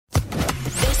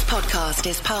podcast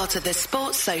is part of the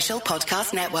Sports Social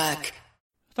Podcast Network.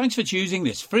 Thanks for choosing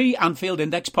this free Anfield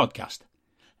Index podcast.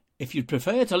 If you'd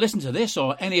prefer to listen to this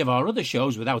or any of our other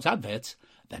shows without adverts,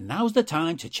 then now's the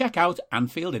time to check out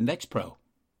Anfield Index Pro.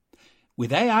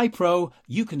 With AI Pro,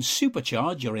 you can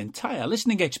supercharge your entire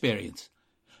listening experience.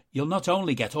 You'll not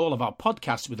only get all of our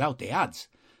podcasts without the ads,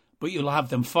 but you'll have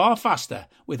them far faster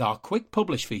with our quick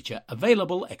publish feature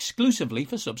available exclusively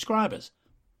for subscribers.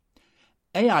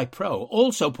 AI Pro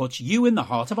also puts you in the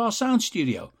heart of our sound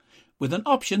studio, with an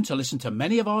option to listen to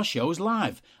many of our shows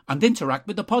live and interact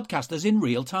with the podcasters in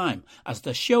real time as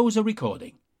the shows are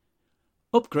recording.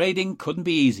 Upgrading couldn't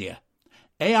be easier.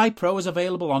 AI Pro is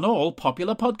available on all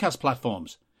popular podcast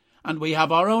platforms, and we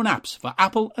have our own apps for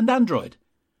Apple and Android.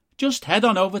 Just head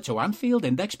on over to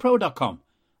AnfieldIndexPro.com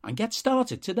and get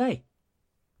started today.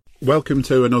 Welcome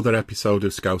to another episode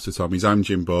of Scouser, Tommies. I'm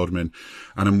Jim Boardman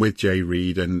and I'm with Jay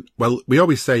Reid. And, well, we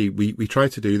always say we try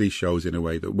to do these shows in a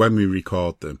way that when we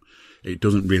record them, it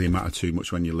doesn't really matter too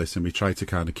much when you listen. We try to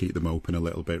kind of keep them open a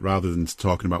little bit rather than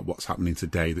talking about what's happening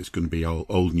today that's going to be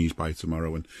old news by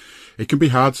tomorrow. And it can be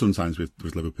hard sometimes with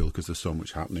Liverpool because there's so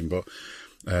much happening. But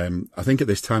I think at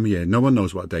this time of year, no one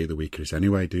knows what day of the week it is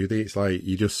anyway, do they? It's like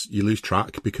you lose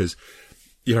track because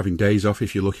you're having days off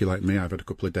if you're lucky like me. I've had a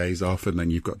couple of days off and then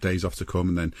you've got days off to come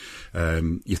and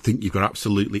then you think you've got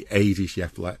absolutely ages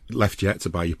left yet to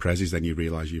buy your prezzies, then you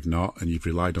realise you've not and you've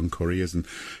relied on couriers. And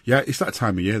yeah, it's that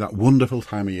time of year, that wonderful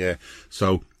time of year.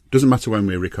 So doesn't matter when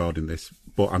we're recording this,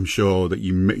 but I'm sure that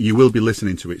you will be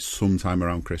listening to it sometime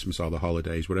around Christmas or the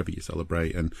holidays, whatever you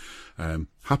celebrate, and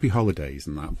happy holidays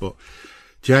and that. But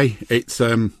Jay,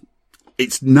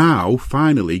 it's now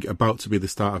finally about to be the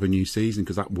start of a new season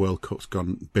because that World Cup's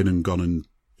been and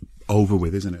over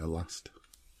with, isn't it, at last?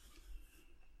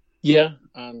 Yeah,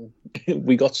 and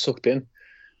we got sucked in.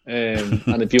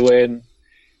 And if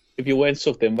you weren't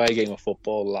sucked in by a game of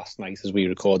football last night, as we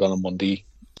record on a Monday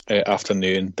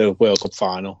afternoon, the World Cup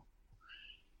final,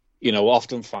 you know,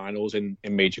 often finals in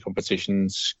major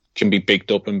competitions can be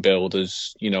bigged up and billed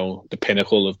as, you know, the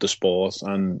pinnacle of the sport.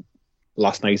 And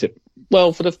last night,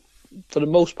 for the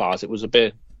most part, it was a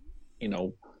bit, you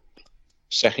know,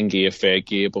 second gear, third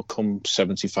gear, but come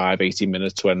 75, 80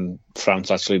 minutes when France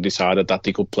actually decided that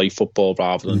they could play football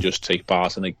rather than just take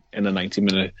part in a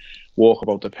 90-minute walk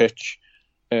about the pitch,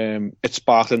 it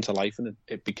sparked into life and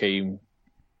it became,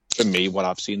 for me, what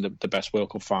I've seen the best World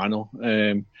Cup final.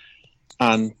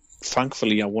 And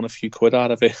thankfully, I won a few quid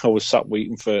out of it. I was sat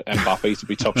waiting for Mbappe to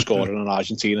be top scorer in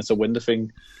Argentina to win the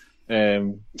thing.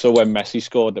 So when Messi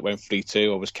scored, that went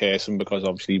 3-2. I was cursing because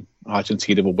obviously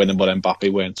Argentina were winning, but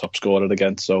Mbappe weren't top scorer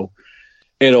again. So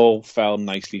it all fell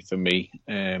nicely for me.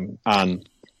 And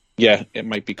yeah, it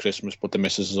might be Christmas, but the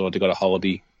missus has already got a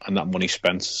holiday and that money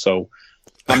spent. So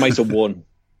I might have won,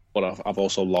 but I've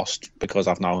also lost because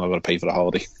I've now got to pay for the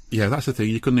holiday. Yeah, that's the thing.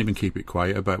 You couldn't even keep it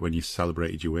quiet about when you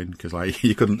celebrated your win because, like,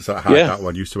 you couldn't sort of hide that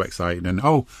one. You were so excited. And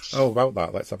about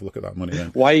that, let's have a look at that money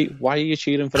then. Why are you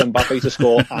cheering for Mbappe to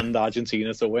score and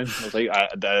Argentina to win? I was like,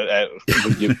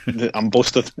 I'm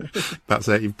busted. That's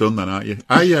it. You've done that, aren't you?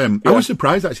 I was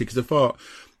surprised actually because I thought,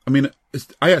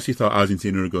 I actually thought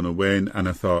Argentina were going to win, and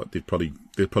I thought they'd probably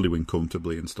win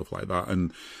comfortably and stuff like that,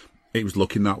 and it was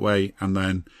looking that way. And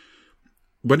then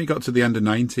when it got to the end of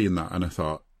 90 and that, and I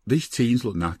thought, these teams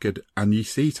look knackered, and you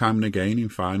see time and again in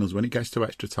finals, when it gets to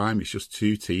extra time, it's just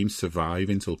two teams survive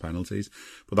until penalties.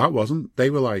 But that wasn't. They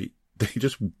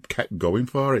just kept going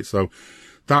for it. So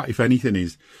that, if anything,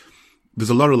 there's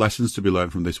a lot of lessons to be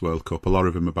learned from this World Cup, a lot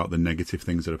of them about the negative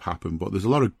things that have happened, but there's a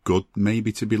lot of good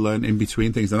maybe to be learned in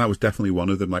between things, and that was definitely one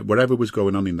of them. Like, whatever was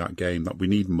going on in that game, that we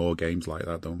need more games like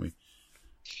that, don't we?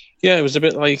 Yeah, it was a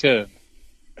bit like a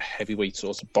heavyweight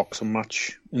sort of boxing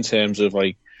match in terms of,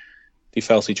 like, they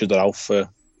felt each other out for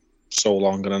so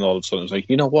long, and then all of a sudden it was like,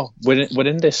 you know what, we're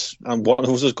in this, and one of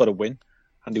us has got to win,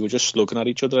 and they were just slugging at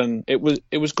each other, and it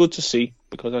was good to see,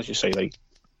 because as you say, like,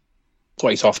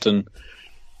 quite often,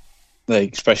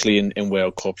 like, especially in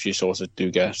World Cups, you sort of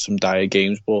do get some dire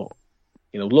games, but,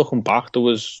 you know, looking back, there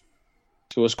was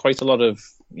quite a lot of,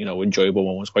 you know, enjoyable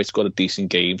moments, quite a lot of decent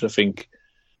games. I think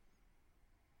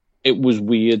it was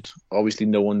weird. Obviously,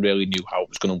 no one really knew how it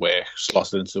was going to work,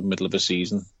 slotted into the middle of a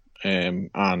season. And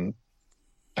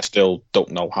I still don't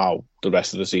know how the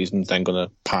rest of the season is then going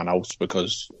to pan out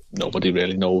because nobody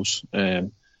really knows.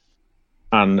 And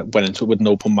went into it with an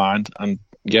open mind and,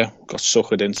 yeah, got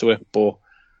suckered into it. But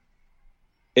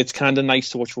it's kind of nice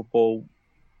to watch football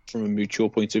from a mutual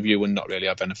point of view and not really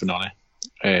have anything on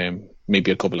it.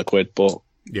 Maybe a couple of quid, but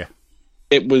yeah,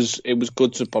 it was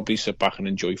good to probably sit back and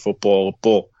enjoy football,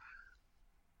 but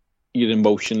you're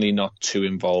emotionally not too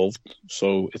involved.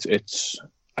 So it's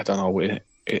I don't know,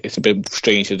 it's a bit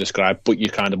strange to describe, but you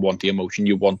kind of want the emotion.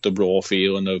 You want the raw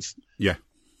feeling of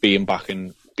being back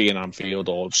in Anfield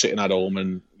or sitting at home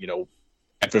and,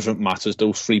 everything matters.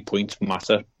 Those 3 points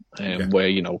matter. Where,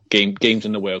 games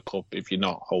in the World Cup, if you're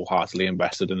not wholeheartedly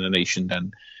invested in the nation,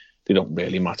 then they don't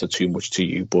really matter too much to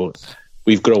you. But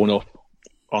we've grown up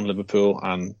on Liverpool,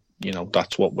 and,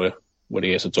 that's what we're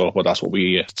here to talk about. That's what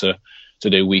we're here to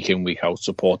do week in, week out,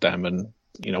 support them. And,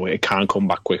 it can't come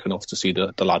back quick enough to see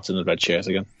the lads in the red shirts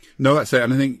again. No, that's it.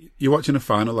 And I think you're watching a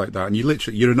final like that, and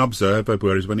you're an observer,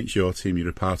 whereas when it's your team, you're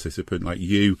a participant. Like,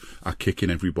 you are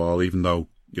kicking every ball, even though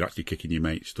you're actually kicking your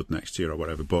mate stood next to you or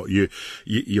whatever. But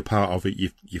you're part of it.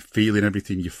 You're feeling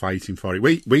everything. You're fighting for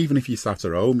it. Even if you sat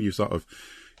at home,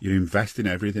 you're investing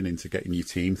everything into getting your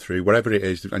team through, whatever it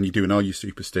is, and you're doing all your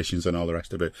superstitions and all the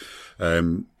rest of it.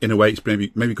 In a way, it's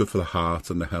maybe good for the heart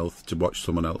and the health to watch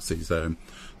someone else's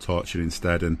torture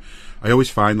instead. And I always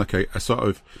find, like, I sort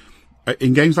of,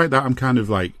 in games like that, I'm kind of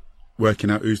like working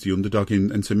out who's the underdog.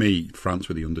 And to me, France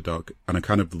were the underdog, and I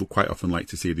kind of quite often like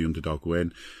to see the underdog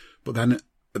win. But then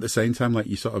at the same time, like,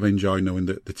 you sort of enjoy knowing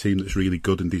that the team that's really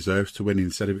good and deserves to win,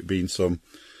 instead of it being someone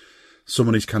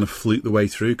who's kind of fluked the way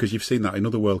through, because you've seen that in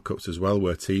other World Cups as well,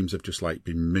 where teams have just like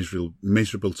been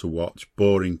miserable to watch,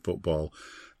 boring football,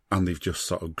 and they've just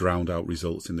sort of ground out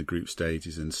results in the group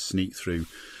stages and sneaked through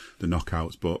the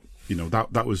knockouts. But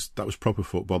that was proper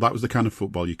football. That was the kind of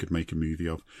football you could make a movie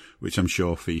of, which I'm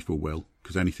sure FIFA will,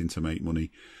 because anything to make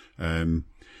money.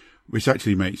 Which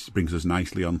actually brings us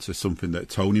nicely onto something that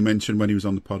Tony mentioned when he was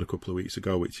on the pod a couple of weeks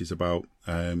ago, which is about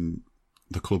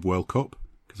the Club World Cup.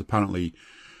 Because apparently,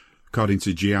 according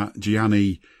to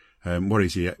Gianni, what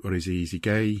is he? Is he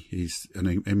gay? He's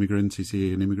an immigrant? Is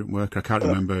he an immigrant worker? I can't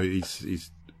remember.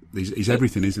 He's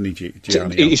everything, isn't he,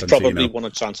 Gianni? He's probably one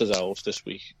of Chance's elves this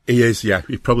week. He is, yeah.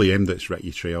 He's probably him that's wrecked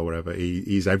your tree or whatever.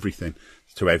 He's everything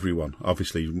to everyone.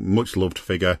 Obviously, much loved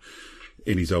figure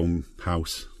in his own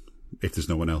house, if there's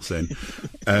no one else in.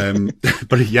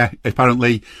 But yeah,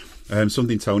 apparently,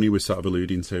 something Tony was sort of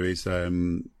alluding to is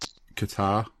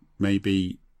Qatar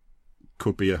maybe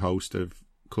could be a host of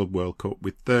Club World Cup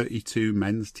with 32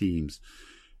 men's teams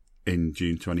in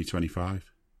June 2025.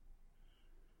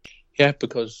 Yeah,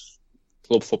 because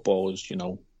club footballers,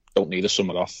 don't need a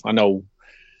summer off. I know,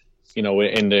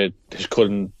 in this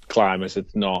current climate,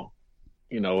 it's not,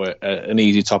 an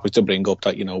easy topic to bring up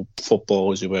that,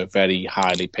 footballers who are very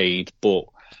highly paid. But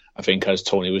I think, as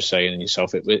Tony was saying and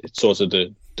yourself, it's sort of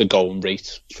the going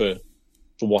rate for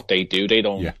what they do. They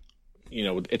don't,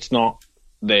 it's not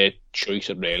their choice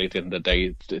really at the end of the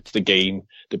day. It's the game,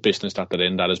 the business that they're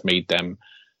in that has made them,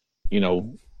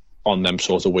 on them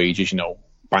sort of wages,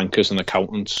 bankers and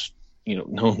accountants,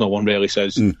 no one really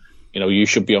says, you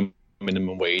should be on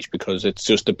minimum wage, because it's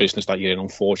just the business that you're in.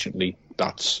 Unfortunately,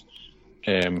 that's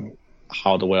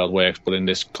how the world works. But in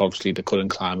this, obviously, the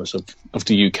current climate of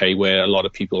the UK, where a lot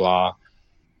of people are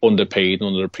underpaid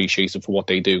and underappreciated for what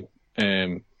they do,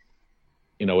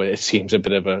 it seems a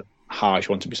bit of a harsh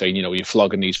one to be saying, you're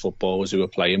flogging these footballers who are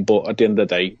playing. But at the end of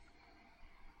the day,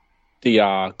 they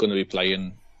are going to be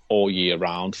playing all year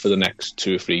round for the next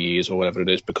 2 or 3 years or whatever it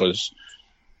is, because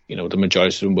the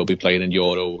majority of them will be playing in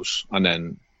Euros, and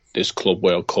then this Club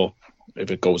World Cup, if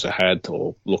it goes ahead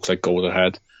or looks like goes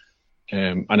ahead,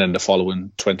 and then the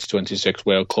following 2026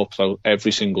 World Cup. So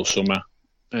every single summer,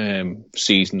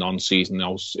 season on, season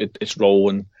out, it's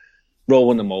rolling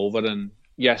them over. And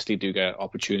yes, they do get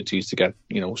opportunities to get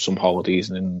some holidays,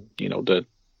 and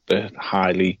they're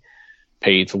highly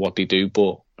paid for what they do,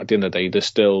 but at the end of the day, they're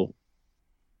still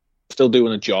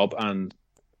doing a job. And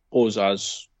us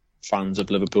as fans of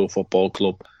Liverpool Football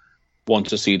Club want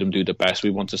to see them do the best. We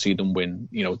want to see them win,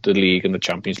 the league and the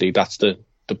Champions League. That's the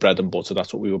bread and butter.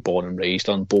 That's what we were born and raised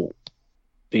on. But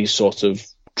these sorts of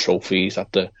trophies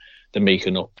that they're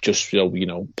making up, just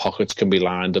pockets can be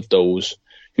lined of those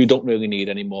who don't really need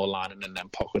any more lining in them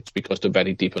pockets, because they're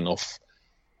very deep enough.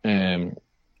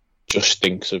 Just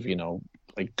stinks of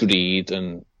like greed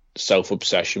and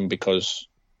self-obsession, because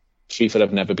FIFA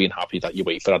have never been happy that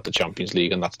UEFA had the Champions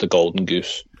League, and that's the golden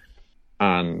goose.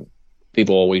 And they've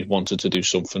always wanted to do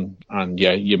something. And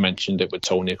yeah, you mentioned it with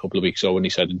Tony a couple of weeks ago, and he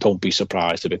said, don't be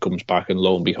surprised if it comes back, and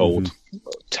lo and behold,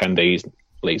 10 days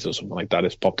later or something like that,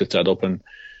 it's popped its head up. And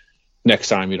next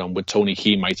time you're on with Tony,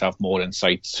 he might have more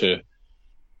insight to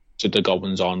the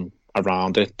goings on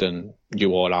around it than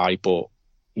you or I. But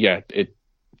yeah, it's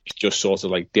just sort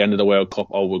of like the end of the World Cup.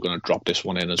 Oh, we're going to drop this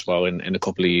one in as well in a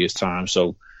couple of years' time.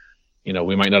 So,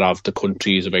 we might not have the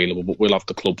countries available, but we'll have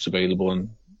the clubs available,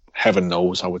 and heaven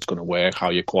knows how it's going to work, how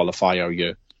you qualify, how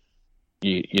you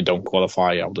don't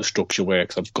qualify, how the structure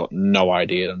works. I've got no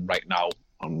idea. And right now,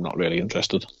 I'm not really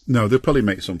interested. No, they'll probably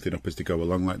make something up as they go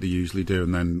along, like they usually do,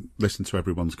 and then listen to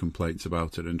everyone's complaints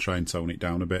about it and try and tone it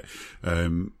down a bit.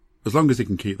 As long as they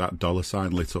can keep that dollar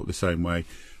sign lit up the same way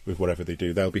with whatever they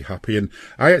do, they'll be happy. And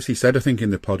I actually said, I think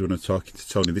in the pod when I was talking to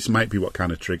Tony, this might be what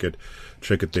kind of triggered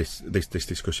this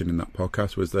discussion in that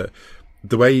podcast, was that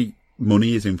the way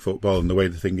money is in football and the way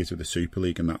the thing is with the Super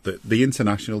League and that the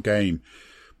international game,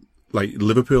 like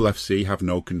Liverpool FC have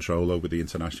no control over the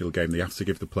international game. They have to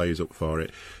give the players up for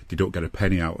it. They don't get a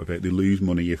penny out of it. They lose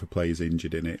money if a player's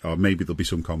injured in it, or maybe there'll be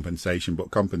some compensation,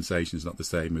 but compensation is not the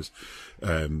same as,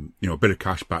 a bit of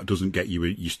cash back doesn't get you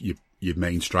your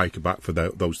main striker back for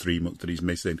those 3 months that he's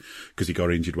missing because he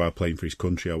got injured while playing for his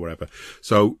country or whatever.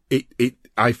 So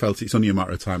I felt it's only a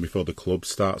matter of time before the clubs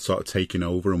start sort of taking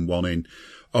over and wanting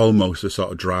almost to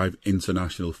sort of drive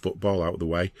international football out of the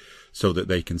way so that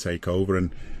they can take over.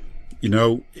 And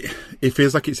it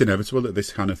feels like it's inevitable that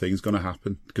this kind of thing's going to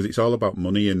happen because it's all about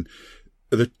money. And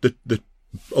the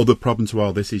other problem to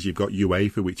all this is you've got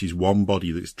UEFA, which is one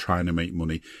body that's trying to make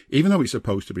money, even though it's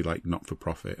supposed to be like not for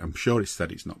profit. I'm sure it's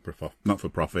said it's not for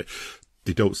profit.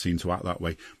 They don't seem to act that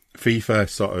way. FIFA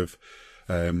sort of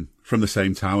from the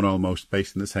same town, almost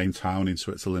based in the same town in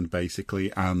Switzerland,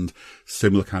 basically, and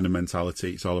similar kind of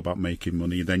mentality. It's all about making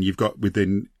money. Then you've got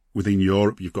within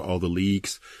Europe, you've got all the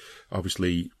leagues.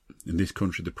 Obviously, in this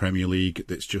country, the Premier League,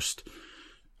 that's just,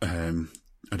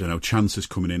 chancers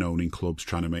coming in, owning clubs,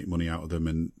 trying to make money out of them,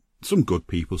 and some good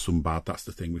people, some bad. That's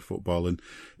the thing with football. And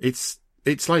it's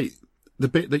like the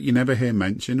bit that you never hear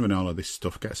mentioned when all of this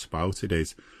stuff gets spouted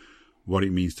is what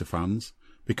it means to fans.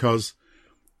 Because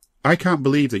I can't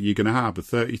believe that you're going to have a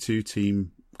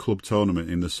 32-team club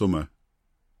tournament in the summer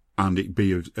and it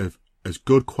be of as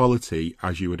good quality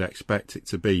as you would expect it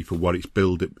to be for what it's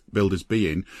billed as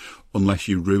being, unless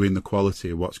you ruin the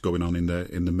quality of what's going on in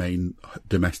the main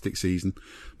domestic season,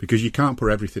 because you can't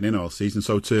put everything in all season.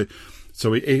 So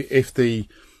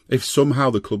if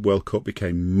somehow the Club World Cup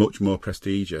became much more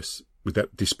prestigious,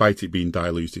 despite it being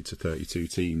diluted to 32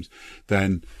 teams,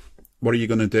 then what are you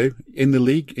going to do in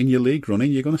your league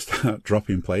running? You're going to start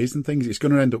dropping players and things. It's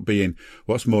going to end up being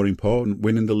what's more important,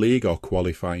 winning the league or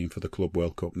qualifying for the Club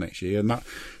World Cup next year. And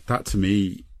that to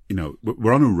me,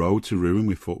 we're on a road to ruin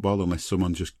with football unless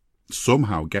someone just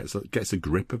somehow gets a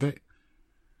grip of it.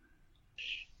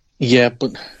 Yeah,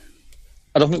 but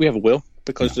I don't think we ever will,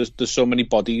 because there's so many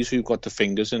bodies who've got the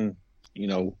fingers in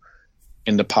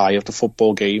the pie of the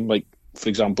football game. Like, for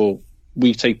example,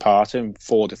 we take part in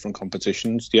 4 different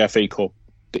competitions: the FA Cup,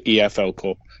 the EFL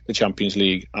Cup, the Champions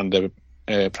League, and the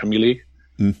Premier League.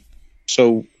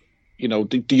 So,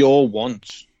 they all want,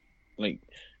 like,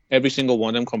 every single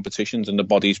one of them competitions, and the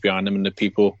bodies behind them and the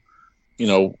people,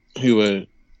 who are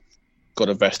got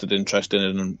a vested interest in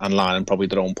it and lining probably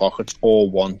their own pockets, all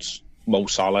want Mo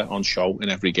Salah on show in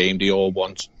every game. They all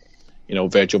want,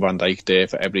 Virgil van Dijk there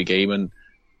for every game. And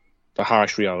the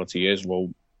harsh reality is, well,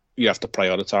 you have to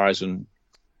prioritise, and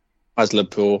as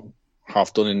Liverpool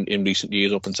have done in recent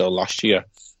years up until last year,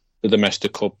 the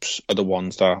domestic cups are the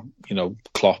ones that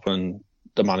Klopp and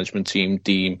the management team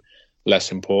deem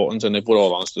less important. And if we're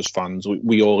all honest as fans,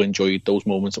 we all enjoyed those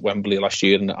moments at Wembley last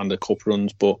year and the cup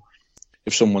runs. But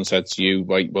if someone said to you,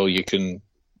 right, well, we've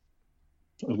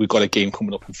got a game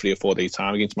coming up in 3 or 4 days'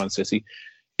 time against Man City,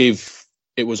 if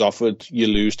it was offered you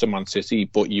lose to Man City,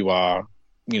 but you are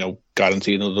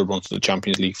guaranteed another run to the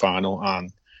Champions League final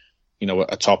and,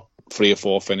 a top 3 or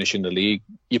 4 finish in the league,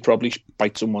 you probably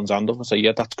bite someone's hand off and say,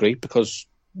 yeah, that's great, because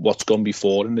what's gone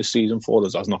before in this season for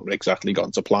us has not exactly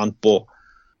gotten to plan. But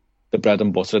the bread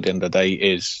and butter at the end of the day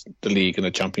is the league and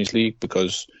the Champions League,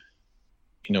 because,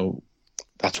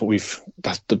 that's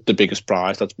the biggest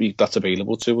prize that's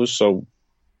available to us. So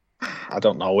I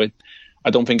don't know. I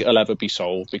don't think it'll ever be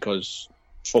solved, because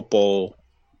football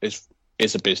is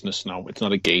a business now. It's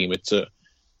not a game. It's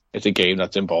a game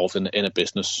that's involved in a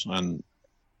business, and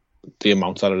the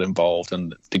amounts that are involved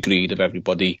and the greed of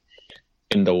everybody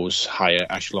in those higher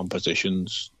echelon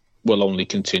positions will only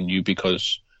continue,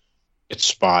 because it's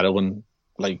spiraling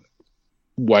like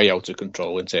way out of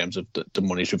control in terms of the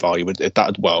monetary value. That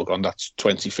had well gone. That's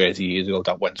 20, 30 years ago.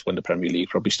 That went when the Premier League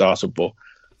probably started, but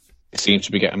it seems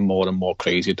to be getting more and more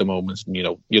crazy at the moment. And,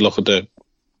 you look at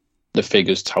the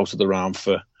figures touted around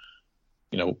for,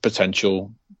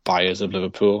 potential buyers of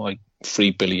Liverpool, like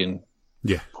 3 billion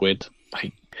quid.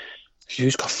 Like,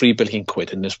 who's got 3 billion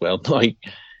quid in this world? Like,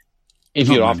 if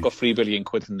you have got 3 billion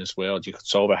quid in this world, you could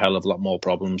solve a hell of a lot more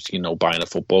problems, buying a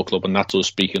football club. And that's us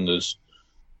speaking as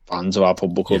fans of our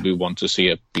football club who want to see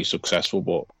it be successful.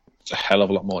 But it's a hell of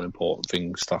a lot more important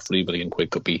things that 3 billion quid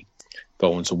could be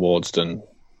going towards than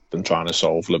trying to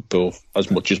solve Liverpool, as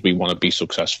much as we want to be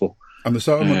successful. And the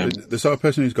sort of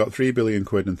person who's got £3 billion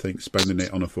and thinks spending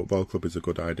it on a football club is a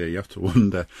good idea, you have to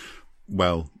wonder,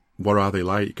 well, what are they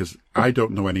like? Because I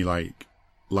don't know any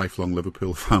lifelong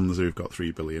Liverpool fans who've got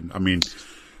 £3 billion. I mean,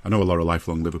 I know a lot of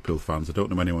lifelong Liverpool fans. I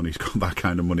don't know anyone who's got that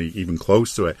kind of money even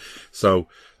close to it. So,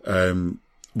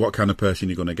 what kind of person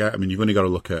you're going to get? I mean, you've only got to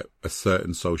look at a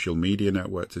certain social media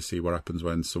network to see what happens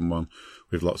when someone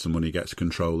with lots of money gets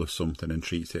control of something and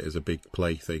treats it as a big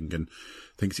plaything and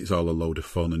thinks it's all a load of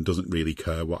fun and doesn't really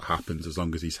care what happens as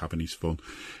long as he's having his fun.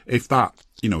 If that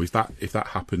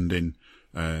happened in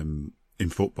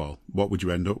football, what would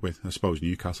you end up with? I suppose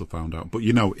Newcastle found out, but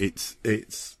it's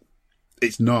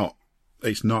not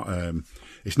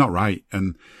right.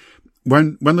 And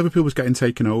when Liverpool was getting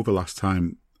taken over last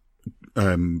time,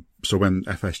 so when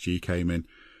FSG came in,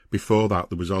 before that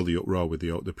there was all the uproar with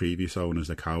the previous owners,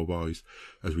 the Cowboys,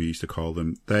 as we used to call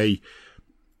them. They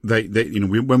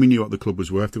when we knew what the club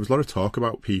was worth, there was a lot of talk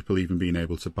about people even being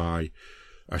able to buy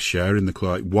a share in the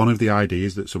club. Like one of the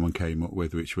ideas that someone came up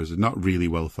with, which was not really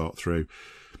well thought through,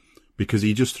 because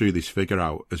he just threw this figure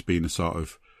out as being a sort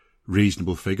of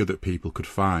reasonable figure that people could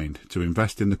find to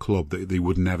invest in the club that they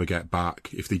would never get back.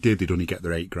 If they did, they'd only get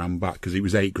their £8,000 back, because it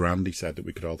was £8,000, he said, that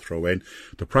we could all throw in.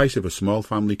 The price of a small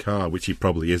family car, which he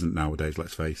probably isn't nowadays,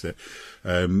 let's face it.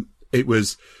 It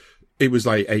was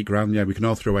like £8,000. Yeah, we can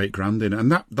all throw £8,000 in,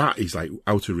 and that is like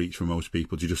out of reach for most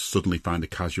people to just suddenly find a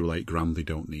casual £8,000 they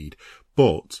don't need.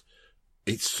 But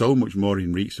it's so much more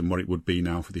in reach than what it would be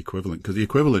now for the equivalent, because the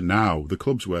equivalent now, the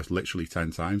club's worth literally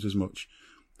 10 times as much.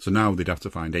 So now they'd have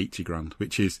to find 80 grand,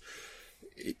 which is,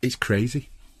 it's crazy.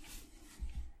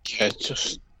 Yeah, it's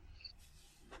just,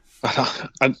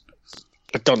 I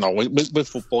don't know. With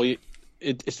football,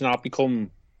 it's now become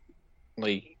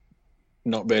like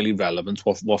not really relevant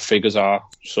what figures are.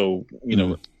 So,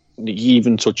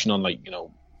 even touching on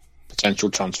potential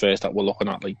transfers that we're looking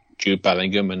at, like Jude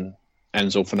Bellingham and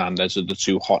Enzo Fernandez are the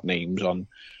two hot names on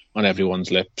everyone's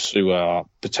lips who are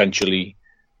potentially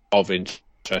of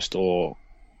interest or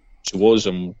to us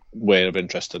and we're of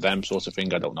interest to them, sort of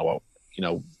thing. I don't know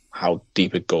how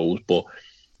deep it goes, but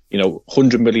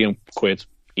 100 million quid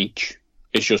each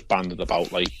is just banded about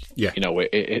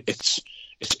it's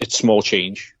small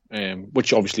change,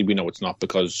 which obviously we know it's not,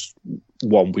 because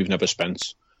one, we've never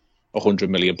spent £100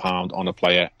 million on a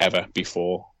player ever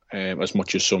before, as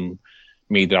much as some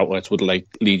media outlets would lead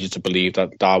you to believe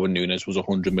that Darwin Núñez was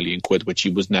 100 million quid, which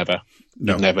he was never.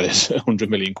 No. Never is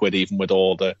 100 million quid, even with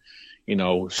all the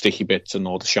sticky bits and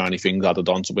all the shiny things added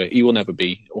onto it. He will never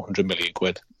be 100 million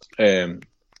quid.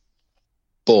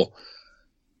 But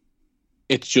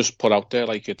it's just put out there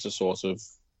like it's a sort of,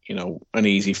 an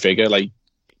easy figure. Like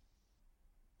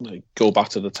go back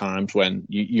to the times when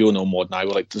you know more than I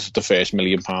will, like this is the first £1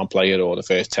 million player or the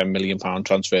first £10 million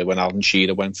transfer when Alan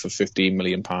Shearer went for £15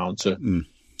 million to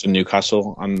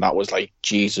Newcastle. And that was like,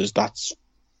 Jesus, that's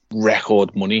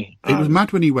record money. It was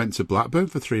mad when he went to Blackburn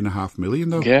for $3.5 million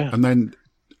though. Yeah. And then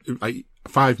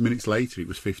 5 minutes later it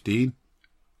was 15.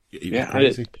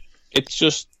 It's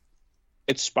just,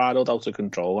 it's spiraled out of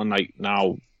control. And like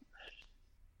now,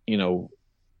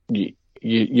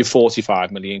 you're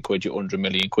 45 million quid, you're 100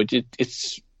 million quid.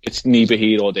 It's neither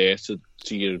here or there to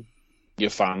your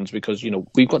fans, because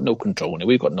we've got no control in it.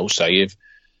 We've got no say.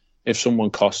 If someone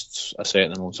costs a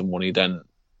certain amount of money, then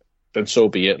so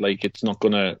be it. Like, it's not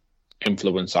going to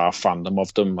influence our fandom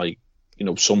of them. Like,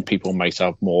 some people might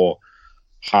have more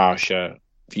harsher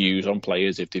views on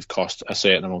players if they've cost a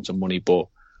certain amount of money, but at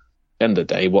the end of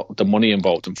the day, what the money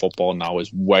involved in football now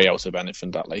is way out of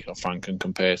anything that like a fan can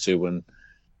compare to. And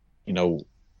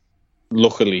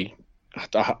luckily,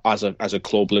 as a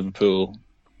club, Liverpool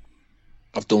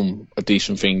have done a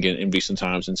decent thing in recent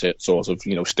times and sort of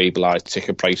stabilised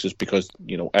ticket prices, because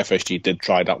FSG did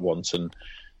try that once and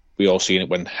we all seen it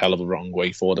went hell of a wrong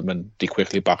way for them, and they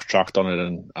quickly backtracked on it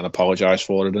and apologised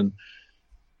for it.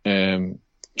 And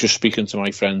just speaking to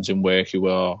my friends in work who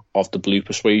are of the blue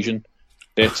persuasion,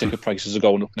 their ticket prices are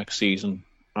going up next season,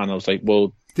 and I was like,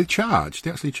 well, they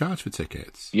actually charge for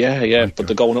tickets. Yeah, but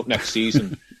they're going up next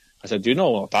season. I said, do you know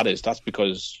what that is? That's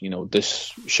because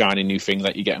this shiny new thing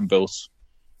that you're getting built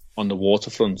on the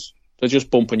waterfront, they're just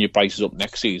bumping your prices up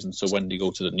next season, so when they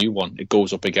go to the new one, it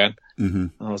goes up again. Mm-hmm.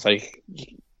 And I was like,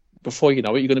 before you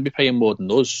know it, you're going to be paying more than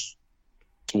us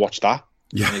to watch that.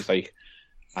 Yeah. And he's like,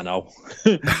 I know.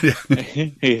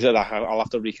 He said, I'll have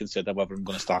to reconsider whether I'm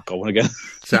going to start going again.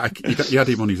 So you had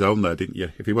him on his own there, didn't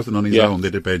you? If he wasn't on his own,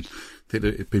 they'd have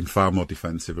been far more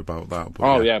defensive about that.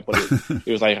 But but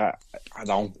he was like, I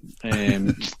don't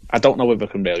know if I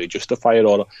can really justify it,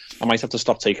 or I might have to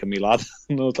stop taking me lad.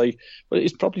 And I was like, but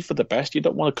it's probably for the best. You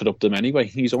don't want to corrupt him anyway.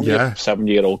 He's only a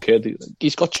 7-year-old kid.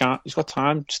 He's got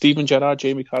time. Steven Gerrard,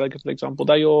 Jamie Carragher, for example,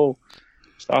 they all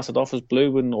started off as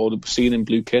blue and all seen in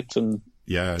blue kits and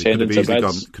could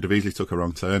have easily took a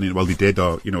wrong turning. Well, they did,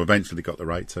 or eventually got the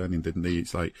right turning, didn't they?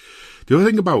 It's like the other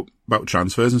thing about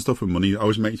transfers and stuff and money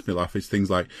always makes me laugh is things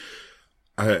like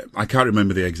I can't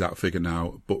remember the exact figure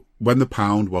now, but when the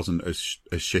pound wasn't as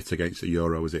shit against the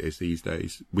euro as it is these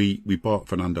days, we bought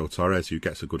Fernando Torres, who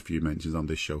gets a good few mentions on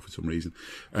this show for some reason,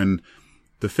 and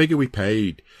the figure we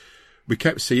paid, we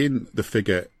kept seeing the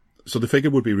figure. So the figure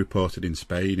would be reported in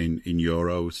Spain in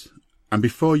euros. And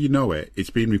before you know it, it's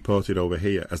been reported over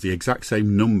here as the exact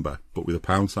same number, but with a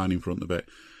pound sign in front of it.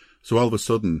 So all of a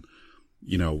sudden,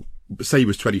 say it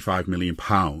was £25 million,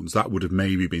 that would have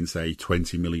maybe been, say,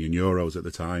 20 million euros at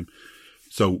the time.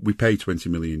 So we paid 20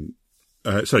 million,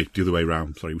 the other way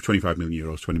around, 25 million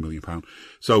euros, 20 million pound.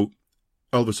 So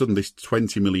all of a sudden, this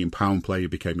 20 million pound player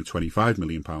became a 25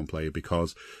 million pound player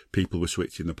because people were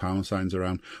switching the pound signs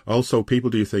around. Also, people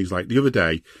do things like the other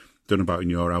day, done about in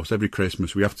your house, every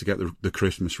Christmas we have to get the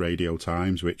Christmas Radio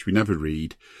Times, which we never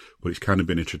read, but it's kind of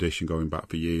been a tradition going back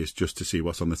for years, just to see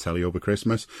what's on the telly over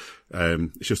Christmas.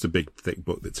 It's just a big thick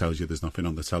book that tells you there's nothing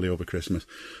on the telly over Christmas.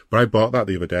 But I bought that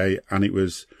the other day, and it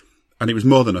was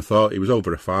more than I thought. It was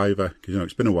over £5, because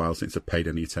it's been a while since I paid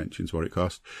any attention to what it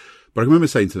cost. But I remember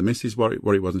saying to the missus what it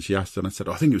was, and she asked, and I said,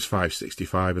 I think it was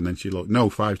 £5.65, and then she looked, no,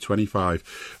 £5.25.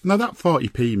 Now that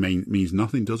 40p means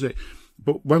nothing, does it?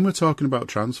 But when we're talking about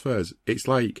transfers, it's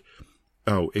like,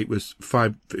 it was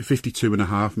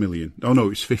 52.5 million. Oh no,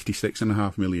 it's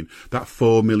 56.5 million. That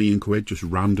 4 million quid just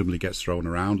randomly gets thrown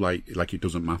around like it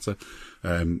doesn't matter.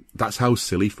 That's how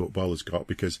silly football has got,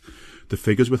 because the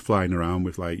figures were flying around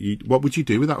with what would you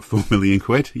do with that 4 million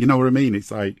quid? You know what I mean?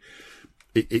 It's like,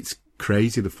 it's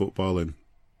crazy, the football and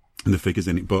the figures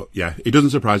in it. But yeah, it doesn't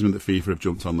surprise me that FIFA have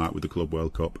jumped on that with the Club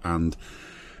World Cup, and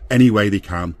any way they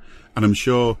can. And I'm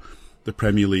sure the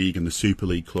Premier League and the Super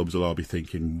League clubs will all be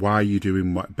thinking, why are you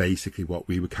doing what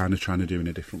we were kind of trying to do in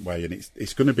a different way? And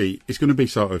it's going to be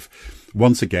sort of,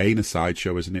 once again, a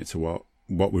sideshow, isn't it, to what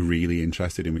we're really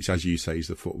interested in, which, as you say, is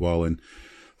the football. And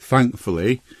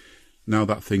thankfully, now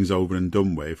that thing's over and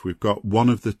done with, we've got one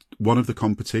of the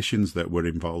competitions that we're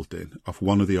involved in of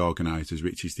one of the organisers,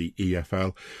 which is the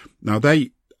EFL. Now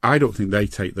I don't think they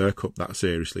take their cup that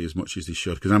seriously as much as they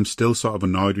should, because I'm still sort of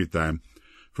annoyed with them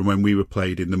from when we were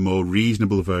played in the more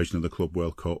reasonable version of the Club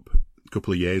World Cup a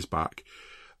couple of years back.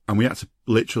 And we had to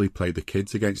literally play the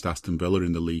kids against Aston Villa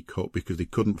in the League Cup because they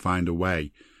couldn't find a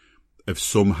way of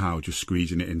somehow just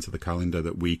squeezing it into the calendar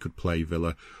that we could play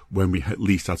Villa when we at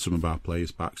least had some of our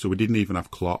players back. So we didn't even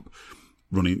have Klopp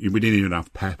running. We didn't even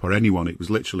have Pep or anyone. It was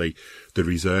literally the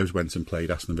reserves went and played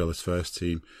Aston Villa's first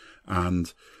team.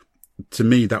 And to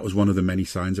me, that was one of the many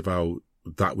signs of how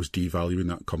that was devaluing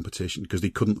that competition, because they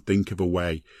couldn't think of a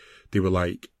way. They were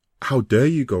like, how dare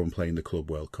you go and play in the Club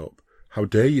World Cup? How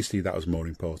dare you see that as more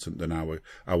important than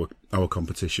our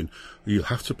competition? You'll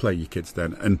have to play your kids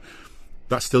then. And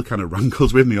that still kind of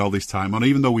rankles with me all this time on,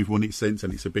 even though we've won it since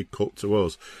and it's a big cup to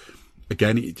us.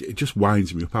 Again, it just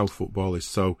winds me up how football is.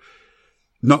 So,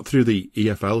 not through the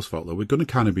EFL's fault though. We're going to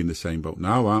kind of be in the same boat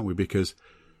now, aren't we? Because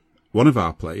one of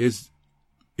our players,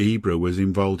 Ibra, was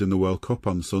involved in the World Cup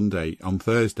on Sunday. On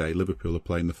Thursday, Liverpool are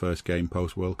playing the first game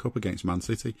post-World Cup against Man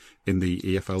City in the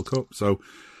EFL Cup. So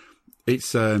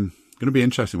it's going to be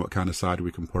interesting what kind of side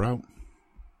we can put out.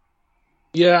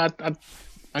 Yeah,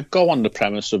 I'd go on the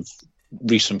premise of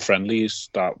recent friendlies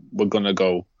that we're going to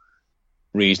go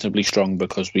reasonably strong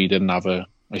because we didn't have a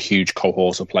huge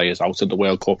cohort of players out at the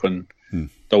World Cup, and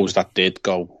those that did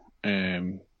go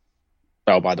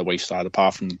fell by the wayside,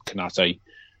 apart from Kanate.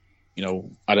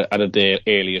 At a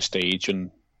earlier stage,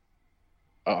 and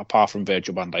apart from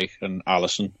Virgil van Dijk and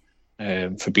Alisson,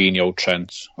 Fabinho,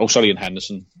 Trent, and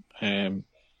Henderson,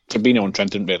 Fabinho and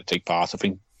Trent didn't really take part. I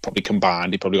think probably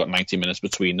combined, they probably got 90 minutes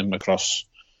between them across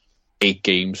 8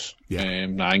 games,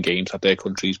 9 games that their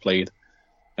countries played.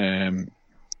 And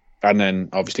then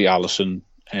obviously Alisson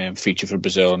featured for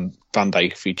Brazil, and Van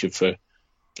Dijk featured for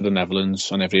the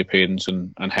Netherlands on every appearance,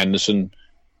 and Henderson,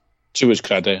 to his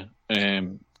credit,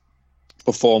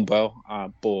 performed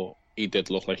well, but he did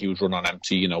look like he was running on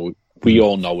empty. We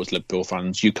all know as Liverpool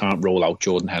fans, you can't roll out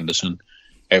Jordan Henderson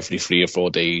every 3 or 4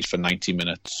 days for 90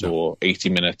 minutes or 80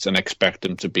 minutes and expect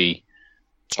him to be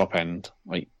top end.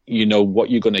 Like, you know what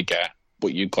you're going to get,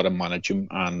 but you've got to manage them.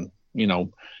 And, you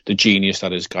know, the genius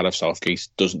that is Gareth Southgate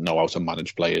doesn't know how to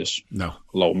manage players. No.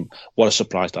 What a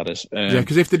surprise that is. Yeah,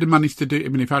 because if they'd managed to do, I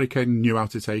mean, if Harry Kane knew how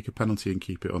to take a penalty and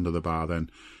keep it under the bar, then,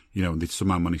 you know, and they'd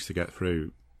somehow managed to get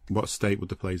through, what state would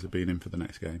the players have been in for the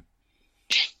next game?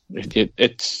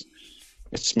 It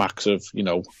smacks of, you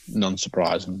know,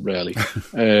 non-surprising, really.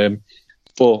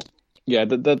 But yeah,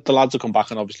 the lads have come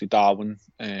back, and obviously Darwin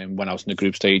went out in the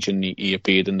group stage and he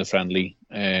appeared in the friendly.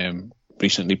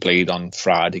 Recently played on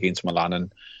Friday against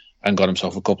Milan and got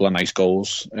himself a couple of nice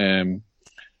goals.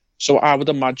 So I would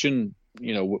imagine,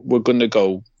 you know, we're going to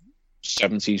go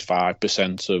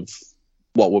 75% of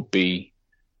what would be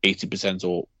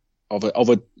 80% of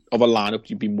a lineup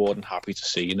you'd be more than happy to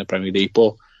see in the Premier League.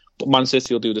 But Man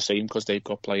City will do the same because they've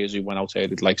got players who went out there,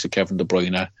 the likes of Kevin De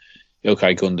Bruyne,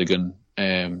 Ilkay Gundogan.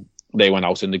 They went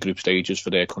out in the group stages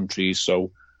for their countries.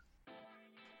 So,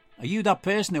 are you that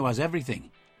person who has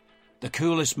everything? The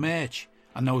coolest merch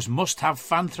and those must-have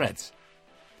fan threads?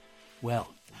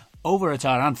 Well, over at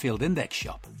our Anfield Index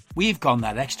shop, we've gone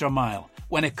that extra mile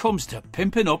when it comes to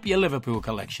pimping up your Liverpool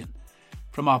collection.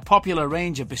 From our popular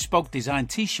range of bespoke design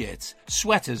t-shirts,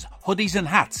 sweaters, hoodies and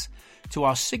hats, to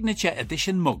our signature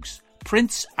edition mugs,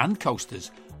 prints and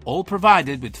coasters, all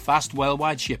provided with fast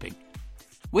worldwide shipping.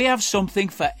 We have something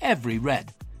for every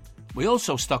red. We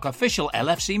also stock official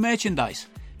LFC merchandise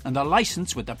and are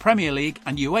licensed with the Premier League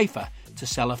and UEFA to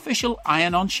sell official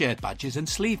iron-on shirt badges and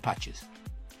sleeve patches.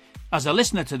 As a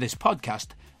listener to this podcast,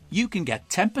 you can get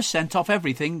 10% off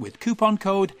everything with coupon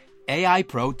code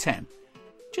AIPRO10.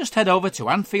 Just head over to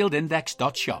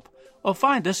AnfieldIndex.shop or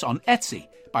find us on Etsy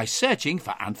by searching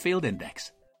for Anfield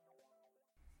Index.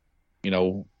 You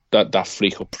know, that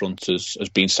freak up front has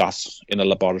been sat in a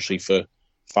laboratory for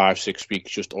 5-6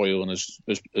 weeks, just oiling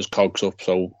his cogs up.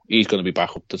 So he's going to be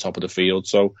back up the top of the field.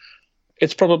 So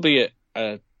it's probably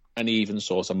an even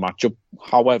sort of matchup.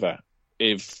 However,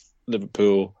 if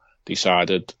Liverpool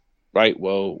decided, right,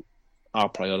 well, our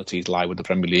priorities lie with the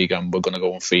Premier League and we're going to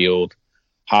go and field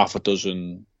half a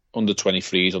dozen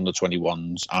under-23s,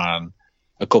 under-21s and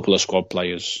a couple of squad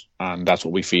players, and that's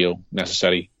what we feel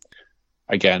necessary.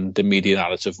 Again, the media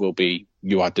narrative will be,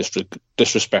 you are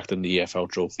disrespecting the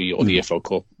EFL trophy or the EFL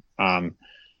Cup, and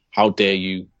how dare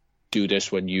you do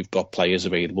this when you've got players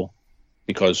available?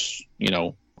 Because, you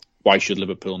know, why should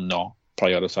Liverpool not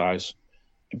prioritise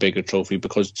a bigger trophy?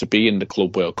 Because to be in the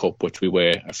Club World Cup, which we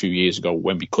were a few years ago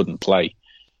when we couldn't play,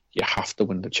 you have to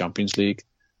win the Champions League,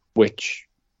 which,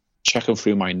 checking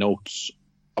through my notes,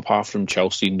 apart from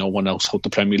Chelsea, no one else out the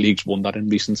Premier League's won that in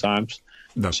recent times.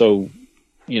 No. So,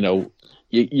 you know,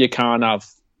 you can't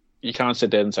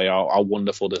sit there and say, oh, how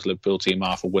wonderful this Liverpool team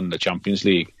are for winning the Champions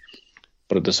League,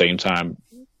 but at the same time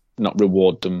not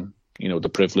reward them, you know, the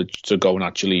privilege to go and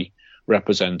actually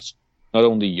represent not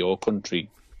only your country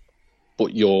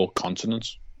but your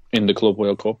continent in the Club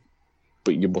World Cup.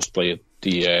 But you must play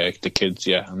the kids,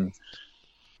 yeah. And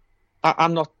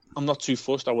I'm not too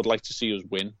fussed. I would like to see us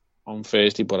win on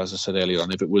Thursday, but as I said earlier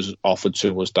on, if it was offered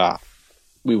to us that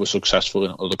we were successful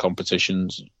in other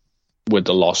competitions with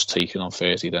the loss taken on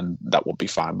Thursday, then that would be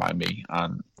fine by me.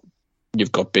 And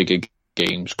you've got bigger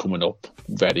games coming up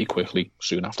very quickly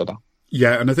soon after that.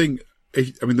 Yeah, and I think,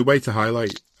 the way to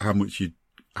highlight how much you'd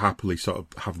happily sort of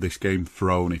have this game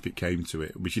thrown if it came to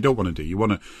it, which you don't want to do. You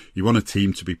want a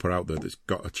team to be put out there that's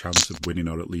got a chance of winning,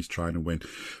 or at least trying to win.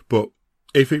 But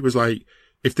if it was like,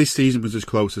 if this season was as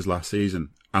close as last season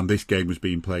and this game was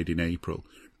being played in April,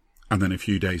 and then a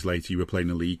few days later you were playing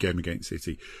a league game against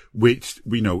City, which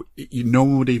no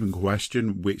one would even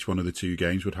question which one of the two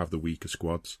games would have the weaker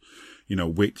squads.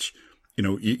 You'd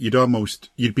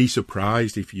be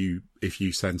surprised if you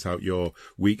sent out your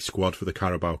weak squad for the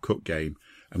Carabao Cup game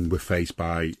and were faced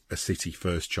by a City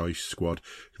first choice squad,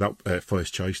 that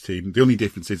first choice team. The only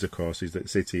difference is, of course, is that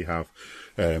City have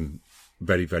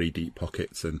very, very deep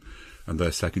pockets, and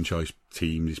their second choice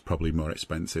team is probably more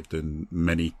expensive than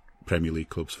many Premier League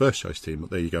clubs' first choice team. But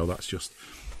there you go. That's just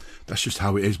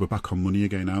how it is. We're back on money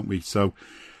again, aren't we? So,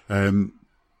 I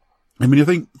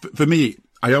think for me,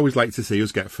 I always like to see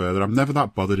us get further. I'm never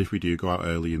that bothered if we do go out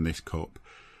early in this cup,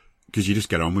 because you just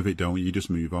get on with it, don't you? You just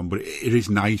move on. But it is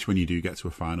nice when you do get to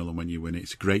a final and when you win it.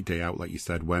 It's a great day out, like you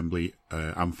said, Wembley,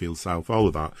 Anfield South, all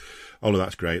of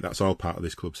that's great. That's all part of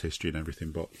this club's history and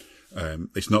everything. But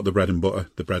it's not the bread and butter.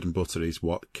 The bread and butter is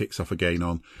what kicks off again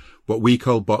on what we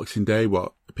call Boxing Day,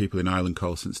 what people in Ireland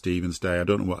call St. Stephen's Day. I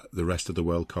don't know what the rest of the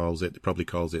world calls it. They probably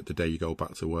calls it the day you go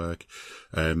back to work.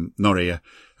 Not here.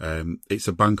 It's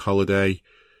a bank holiday,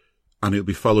 and it'll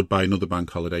be followed by another bank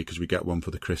holiday because we get one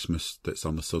for the Christmas that's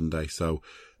on the Sunday. So,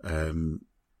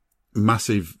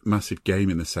 massive game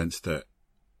in the sense that,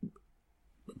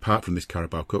 apart from this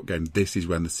Carabao Cup game, this is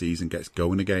when the season gets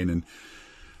going again. And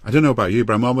I don't know about you,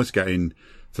 but I'm almost getting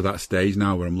to that stage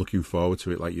now where I'm looking forward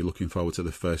to it. Like you're looking forward to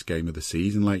the first game of the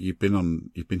season. Like you've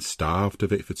been starved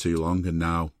of it for too long, and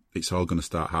now it's all going to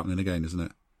start happening again, isn't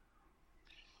it?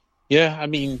 Yeah, I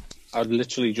mean, I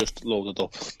literally just loaded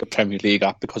up the Premier League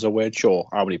app because I weren't sure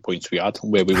how many points we had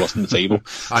and where we was in the table.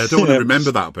 I don't want to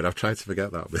remember that, but I've tried to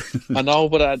forget that bit. I know,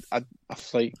 but I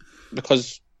like,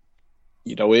 because,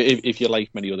 you know, if you're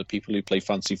like many other people who play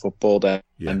fancy football,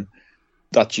 then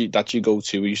that you go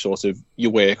to, you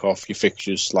work off your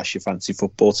fixtures / your fancy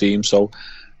football team. So,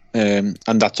 and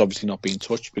that's obviously not being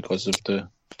touched because of the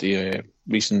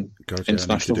recent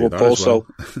international football. So,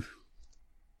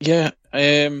 yeah,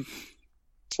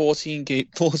 14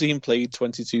 played,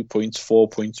 22 points, 4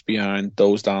 points behind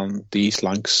those down the East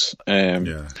Lancs,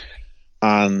 and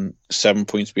 7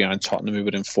 points behind Tottenham, who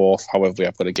were in fourth. However, we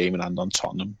have got a game in hand on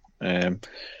Tottenham.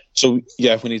 So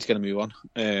yeah, we need to get a move on.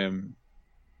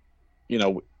 You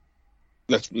know,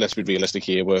 let's be realistic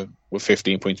here. We're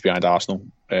 15 points behind Arsenal.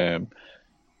 The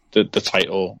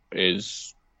title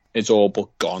is all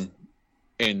but gone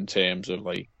in terms of,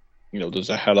 like, you know, there's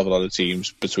a hell of a lot of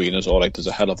teams between us, or like there's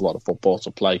a hell of a lot of football to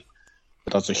play,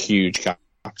 but that's a huge gap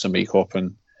to make up.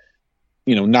 And,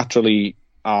 you know, naturally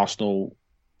Arsenal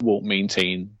won't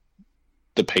maintain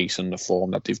the pace and the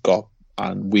form that they've got,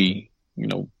 and we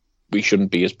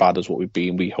shouldn't be as bad as what we've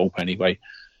been, we hope anyway.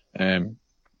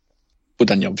 But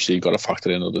then obviously you've got to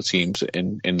factor in other teams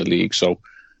in the league. So,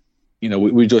 you know,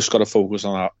 we just got to focus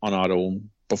on our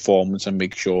own performance and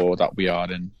make sure that we are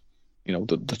in, you know,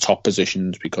 the top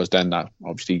positions, because then that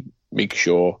obviously makes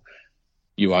sure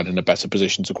you are in a better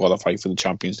position to qualify for the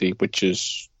Champions League, which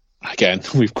is, again,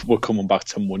 we're coming back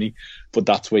to money, but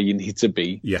that's where you need to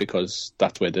be, because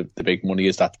that's where the big money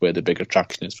is, that's where the big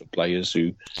attraction is for players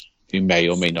who may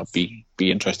or may not be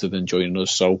interested in joining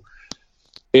us. So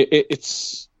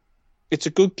it's a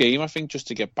good game, I think, just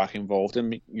to get back involved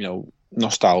in, you know,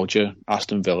 nostalgia,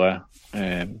 Aston Villa,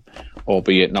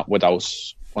 albeit not without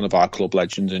one of our club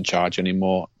legends in charge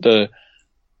anymore. They're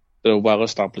a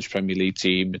well-established Premier League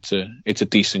team. It's a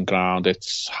decent ground.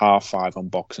 It's 5:30 on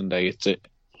Boxing Day.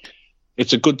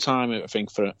 It's a good time, I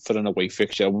think, for an away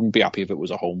fixture. I wouldn't be happy if it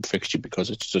was a home fixture, because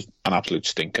it's just an absolute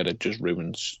stinker. It just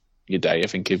ruins your day. I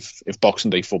think if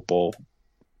Boxing Day football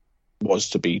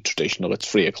was to be traditional,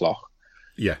 it's 3:00.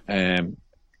 Yeah.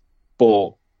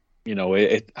 But, you know,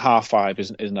 5:30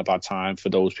 isn't a bad time for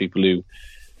those people who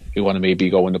want to maybe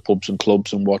go in the pubs and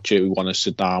clubs and watch it, who want to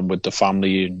sit down with the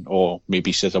family or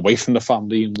maybe sit away from the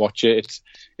family and watch it.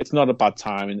 It's not a bad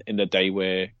time in the day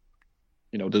where,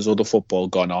 you know, there's other football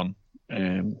going on,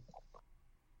 and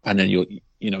then you've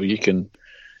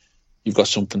got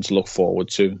something to look forward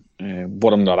to.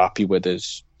 What I'm not happy with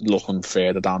is looking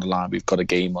further down the line. We've got a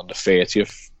game on the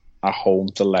 30th at home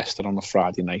to Leicester on a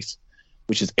Friday night,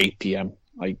 which is 8 p.m.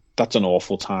 Like, that's an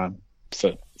awful time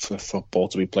for football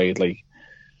to be played. Like,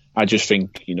 I just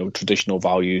think, you know, traditional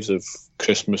values of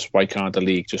Christmas, why can't the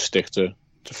league just stick to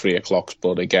 3:00?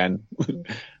 But again,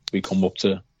 we come up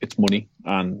to it's money,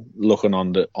 and looking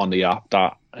on the app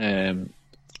that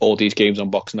all these games on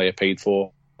Boxing Day are paid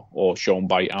for or shown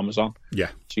by Amazon. Yeah.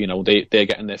 So, you know, they're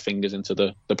getting their fingers into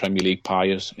the Premier League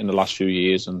pies in the last few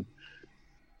years, and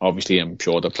obviously I'm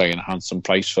sure they're paying a handsome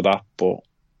price for that, but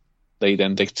they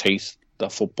then dictate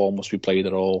that football must be played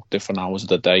at all different hours of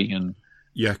the day. And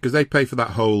yeah, because they pay for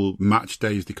that whole match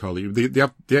day, as they call it.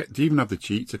 They even have the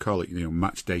cheat to call it, you know,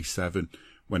 match day 7,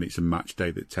 when it's a match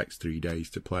day that takes 3 days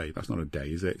to play. That's not a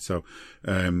day, is it? So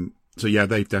yeah,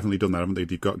 they've definitely done that, haven't they?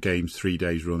 They've got games 3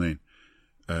 days running.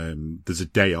 There's a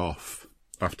day off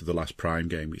after the last prime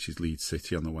game, which is Leeds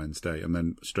City on the Wednesday, and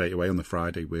then straight away on the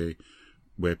Friday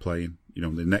we're playing, you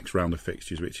know, the next round of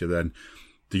fixtures, which are then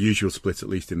the usual split, at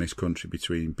least in this country,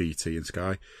 between BT and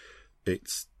Sky.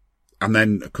 And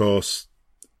then, of course,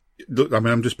 look, I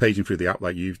mean, I'm just paging through the app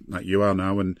like you are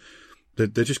now, and they're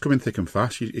just coming thick and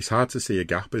fast. It's hard to see a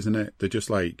gap, isn't it? They're just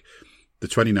like, the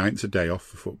 29th's a day off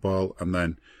for football, and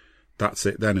then that's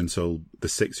it then until the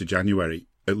 6th of January,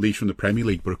 at least from the Premier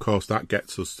League. But of course, that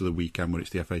gets us to the weekend where it's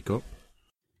the FA Cup.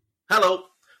 Hello,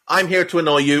 I'm here to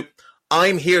annoy you.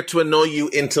 I'm here to annoy you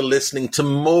into listening to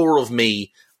more of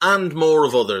me and more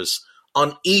of others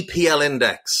on EPL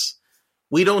Index.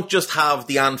 We don't just have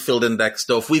the Anfield Index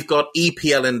stuff. We've got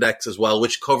EPL Index as well,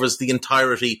 which covers the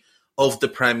entirety of the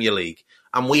Premier League.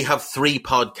 And we have 3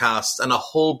 podcasts and a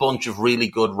whole bunch of really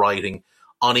good writing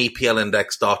on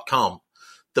EPLindex.com.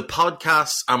 The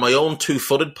podcasts are my own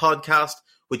Two-Footed podcast,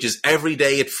 which is every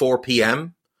day at 4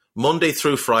 p.m, Monday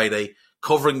through Friday,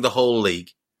 covering the whole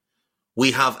league.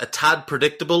 we have A Tad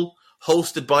Predictable,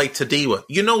 hosted by Tadiwa.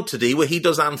 You know Tadiwa, he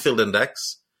does Anfield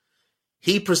Index.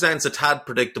 He presents A Tad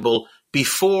Predictable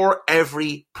before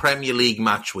every Premier League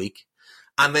match week.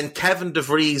 And then Kevin De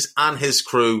Vries and his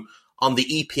crew on the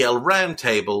EPL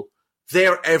Roundtable,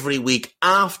 they're every week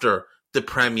after the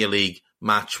Premier League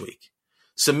match week.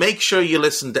 So make sure you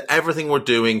listen to everything we're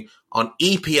doing on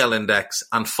EPL Index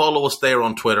and follow us there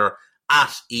on Twitter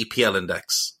at EPL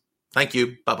Index. Thank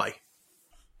you. Bye-bye.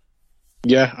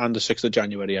 Yeah, and the 6th of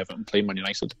January, Everton play Man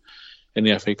United in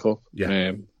the FA Cup.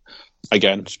 Yeah.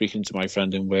 Again, speaking to my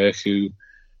friend in work who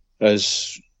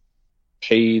has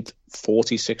paid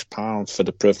 £46 for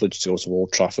the privilege to go to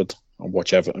Old Trafford and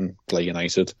watch Everton play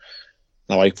United.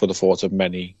 Now, I could have thought of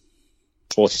many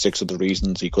 46 of the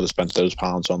reasons he could have spent those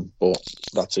pounds on, but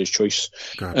that's his choice.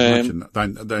 God, imagine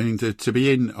that. I mean, to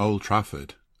be in Old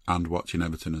Trafford and watching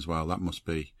Everton as well, that must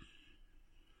be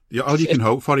all you can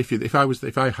hope for.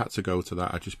 If I had to go to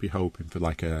that, I'd just be hoping for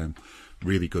like a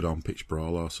really good on-pitch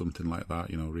brawl or something like that,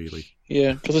 really.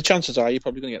 Yeah, because the chances are you're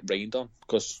probably going to get rained on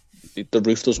because the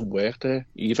roof doesn't work there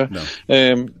either.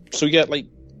 No. So yeah, like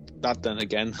that then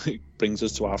again brings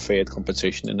us to our third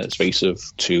competition in the space of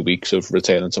 2 weeks of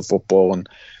returning to football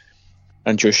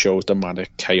and just shows the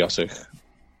manic, chaotic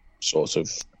sort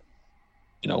of,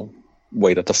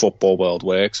 way that the football world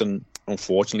works. And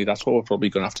unfortunately, that's what we're probably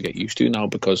going to have to get used to now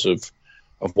because of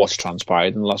what's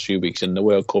transpired in the last few weeks in the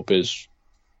World Cup is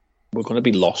we're going to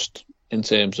be lost in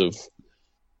terms of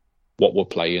what we're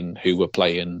playing, who we're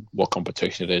playing, what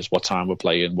competition it is, what time we're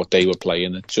playing, what day we're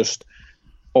playing. It's just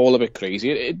all a bit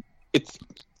crazy.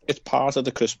 It's part of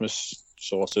the Christmas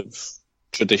sort of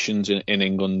traditions in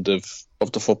England of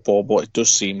the football, but it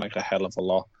does seem like a hell of a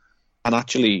lot. And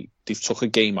actually, they've took a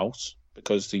game out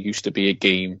because there used to be a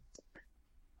game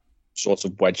sort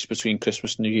of wedged between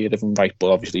Christmas and New Year, if I'm right.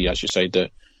 But obviously, as you say,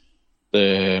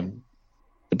 the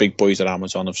big boys at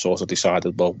Amazon have sort of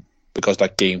decided, well, because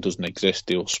that game doesn't exist,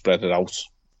 they'll spread it out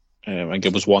and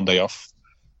give us one day off.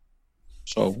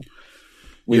 So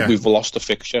we've lost a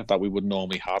fixture that we would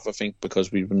normally have, I think,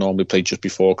 because we would normally play just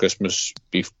before Christmas,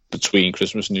 between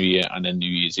Christmas and New Year, and then New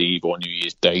Year's Eve or New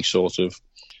Year's Day sort of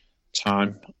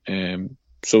time.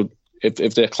 So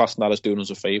if they're classing that as doing us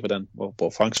a favour, then, well,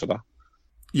 thanks for that.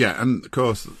 Yeah, and of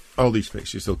course, all these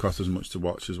fixtures still cost as much to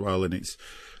watch as well, and it's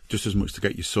just as much to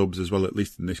get your subs as well, at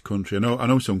least in this country. I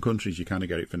know some countries you kind of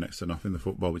get it for next to nothing, the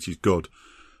football, which is good.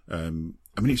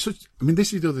 This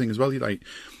is the other thing as well. I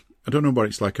don't know what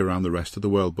it's like around the rest of the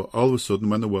world, but all of a sudden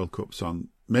when the World Cup's on,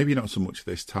 maybe not so much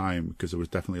this time because there was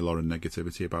definitely a lot of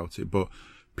negativity about it, but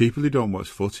people who don't watch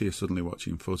footy are suddenly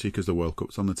watching footy because the World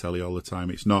Cup's on the telly all the time.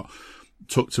 It's not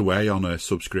tucked away on a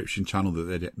subscription channel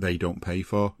that they don't pay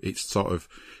for.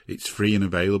 It's free and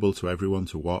available to everyone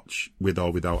to watch with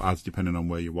or without ads, depending on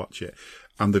where you watch it.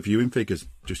 And the viewing figures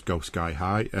just go sky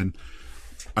high. And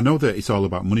I know that it's all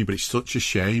about money, but it's such a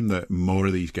shame that more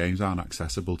of these games aren't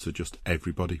accessible to just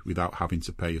everybody without having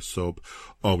to pay a sub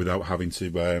or without having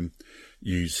to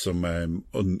use some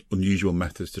unusual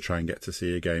methods to try and get to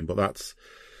see a game. But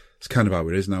it's kind of how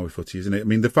it is now with footy, isn't it? I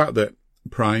mean, the fact that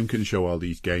Prime can show all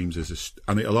these games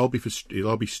and it'll all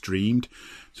be streamed,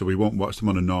 so we won't watch them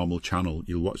on a normal channel.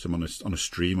 You'll watch them on a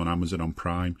stream on Amazon on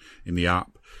Prime in the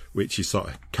app, which is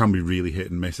can be really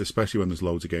hit and miss, especially when there's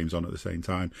loads of games on at the same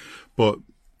time. But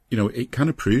it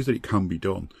kind of proves that it can be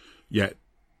done. Yet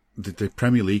the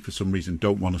Premier League, for some reason,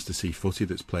 don't want us to see footy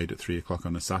that's played at 3:00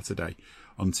 on a Saturday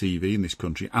on TV in this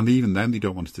country. And even then, they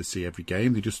don't want us to see every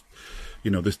game. They just,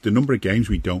 the number of games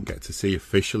we don't get to see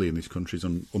officially in this country is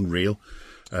unreal.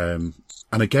 And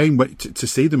again, to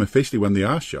see them officially when they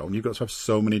are shown, you've got to have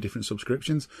so many different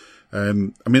subscriptions.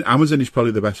 Amazon is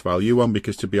probably the best value one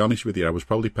because, to be honest with you, I was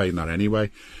probably paying that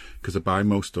anyway because I buy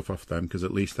most stuff off them because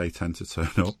at least they tend to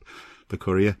turn up. The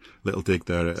courier, little dig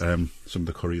there at some of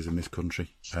the couriers in this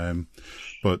country.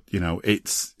 But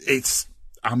it's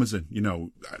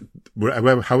Amazon,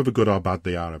 however good or bad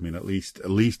they are. I mean, at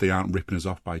least they aren't ripping us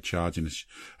off by charging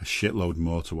a shitload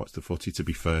more to watch the footy, to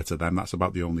be fair to them. That's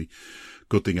about the only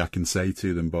good thing I can say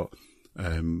to them. But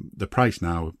the price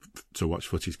now to watch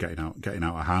footy is getting out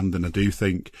of hand. And I do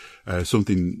think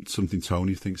something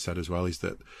Tony said as well is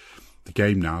that the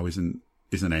game now isn't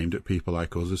aimed at people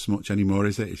like us as much anymore,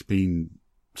 is it? It's been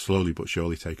slowly but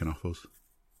surely taken off us.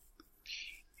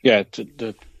 Yeah,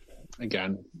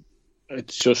 again,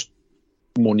 it's just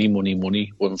money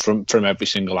from every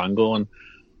single angle, and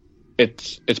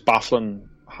it's baffling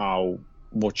how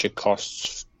much it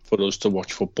costs for us to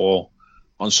watch football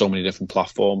on so many different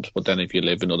platforms. But then if you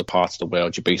live in other parts of the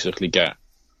world, you basically get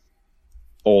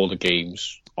all the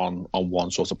games on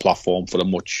one sort of platform for a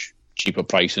much cheaper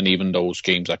price, and even those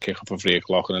games that kick off at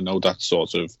 3:00, and I know that's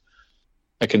sort of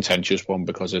a contentious one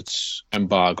because it's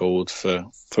embargoed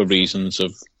for reasons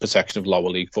of protection of lower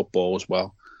league football as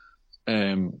well.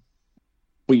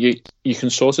 But you can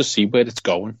sort of see where it's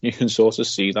going. You can sort of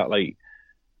see that, like,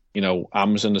 you know,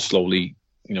 Amazon is slowly,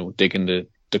 you know, digging the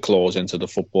claws into the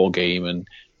football game. And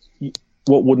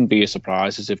what wouldn't be a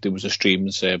surprise is if there was a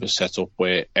streaming service set up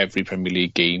where every Premier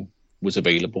League game was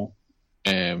available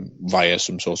via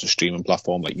some sort of streaming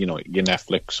platform, like, you know, your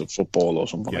Netflix of football or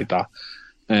something like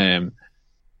that,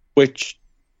 which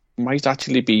might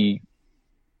actually be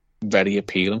very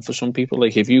appealing for some people.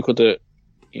 Like, if you could,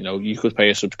 you know, you could pay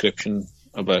a subscription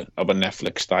of a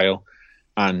Netflix style,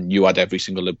 and you had every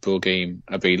single Liverpool game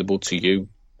available to you,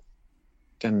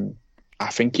 then I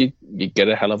think you get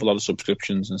a hell of a lot of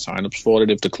subscriptions and sign-ups for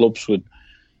it. If the clubs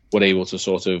were able to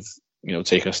sort of, you know,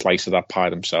 take a slice of that pie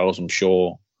themselves, I'm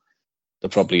sure there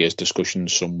probably is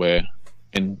discussions somewhere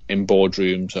in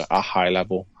boardrooms at a high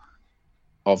level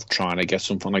of trying to get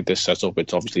something like this set up.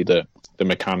 It's obviously the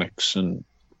mechanics and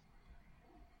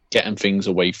getting things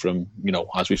away from, you know,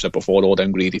 as we've said before, all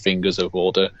them greedy fingers of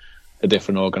all the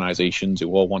different organisations who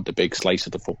all want a big slice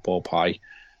of the football pie.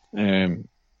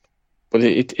 But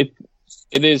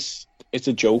it's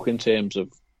a joke in terms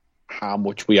of how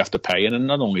much we have to pay, and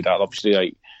not only that, obviously,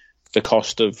 like, the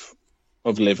cost of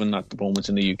living at the moment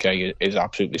in the UK is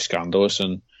absolutely scandalous.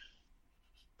 And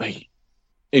like,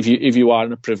 if you are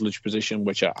in a privileged position,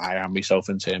 which I am myself,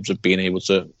 in terms of being able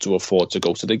to afford to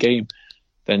go to the game,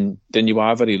 then you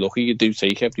are very lucky. You do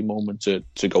take every moment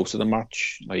to go to the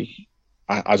match, like,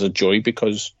 as a joy,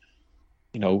 because,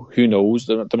 you know, who knows,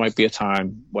 there might be a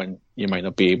time when you might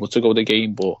not be able to go to the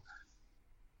game, but,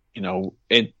 you know,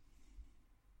 if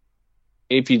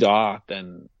you are,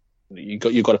 then you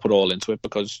got to put all into it,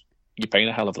 because you're paying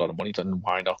a hell of a lot of money. Then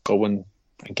why not go and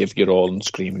give your all and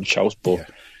scream and shout? But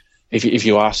if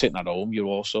you are sitting at home,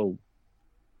 you're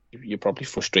probably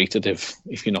frustrated if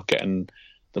you're not getting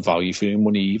the value for your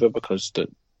money either, because the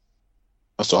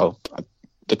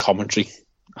commentary,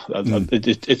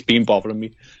 it's been bothering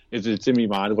me. It's in my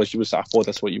mind. I thought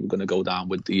that's what you were going to go down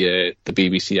with the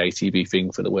BBC ITV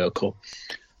thing for the World Cup.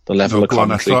 The level of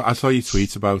commentary. I saw your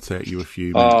tweets about it. You were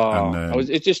fuming.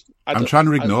 I'm trying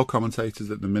to ignore commentators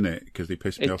at the minute because they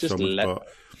piss me off so much. But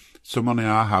someone in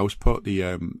our house put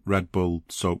the Red Bull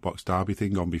Soapbox Derby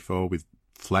thing on before with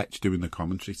Fletch doing the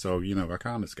commentary, so, you know, I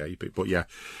can't escape it. But yeah,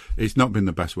 it's not been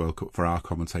the best World Cup for our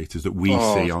commentators that we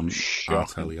see on our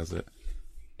telly, has it?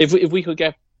 If we could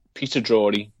get Peter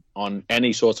Drury on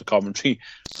any sort of commentary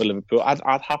for Liverpool,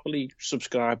 I'd happily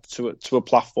subscribe to a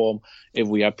platform if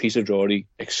we had Peter Drury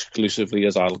exclusively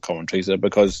as our commentator,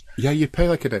 because you'd pay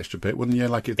like an extra bit, wouldn't you?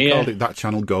 Like, if they called it that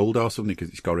channel Gold or something because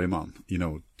it's got him on, you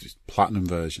know, just platinum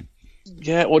version.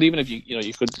 Yeah, or even if you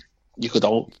could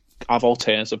all have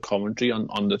alternative commentary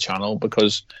on the channel,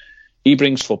 because he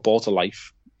brings football to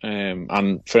life.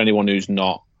 And for anyone who's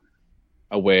not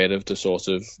aware of the sort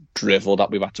of drivel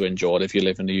that we've had to endure if you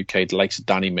live in the UK, the likes of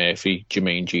Danny Murphy,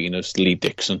 Jermaine Genius, Lee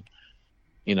Dixon,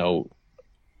 you know,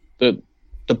 the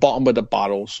bottom of the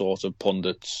barrel sort of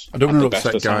pundits. I don't know the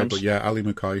upset guy, but yeah, Ali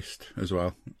McCoist as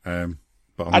well.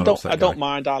 But I don't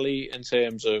mind Ali in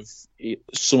terms of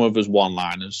some of his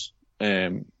one-liners,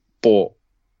 but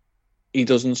he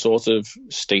doesn't sort of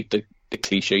state the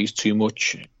cliches too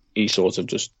much. He sort of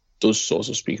just does sort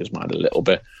of speak his mind a little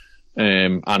bit.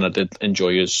 And I did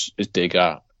enjoy his dig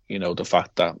at, you know, the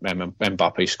fact that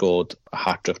Mbappe scored a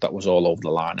hat-trick that was all over the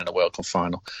line in a World Cup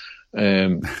final.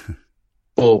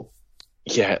 But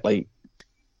yeah, like,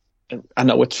 I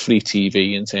know it's free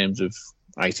TV in terms of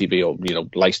ITV or, you know,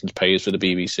 licensed payers for the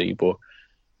BBC, but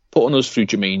putting us through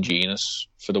Jermaine Genius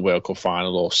for the World Cup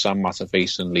final, or Sam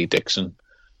Matterface and Lee Dixon,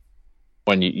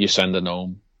 when you're sending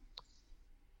home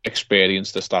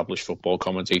experienced, established football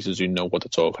commentators who know what they're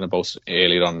talking about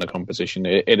earlier on in the competition,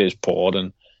 it is poor.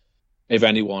 And if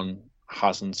anyone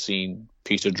hasn't seen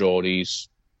Peter Drury's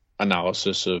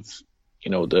analysis of, you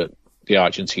know, the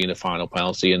Argentina final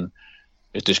penalty and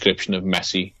his description of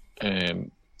Messi,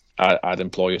 I'd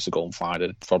implore you to go and find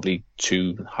it. It's probably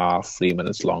 2.5-3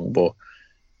 minutes long, but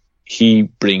he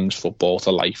brings football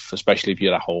to life, especially if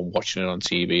you're at home watching it on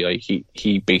TV. Like,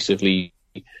 he basically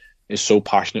is so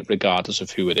passionate regardless of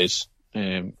who it is.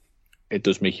 It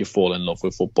does make you fall in love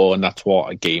with football, and that's what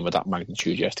a game of that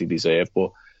magnitude yesterday deserved.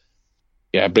 But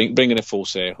yeah, bringing it full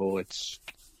circle, it's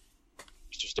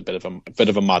just a bit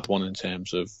of a mad one in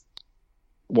terms of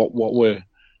what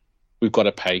we've got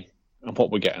to pay, and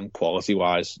what we're getting quality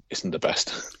wise isn't the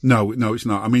best. No, it's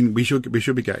not. I mean, we should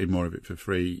be getting more of it for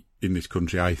free in this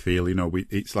country. I feel, you know,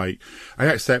 it's like, I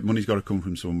accept money's got to come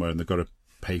from somewhere and they've got to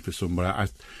pay for somewhere.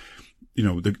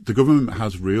 the government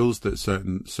has rules that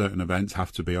certain events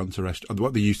have to be on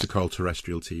what they used to call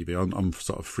terrestrial TV, on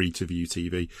sort of free to view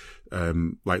TV.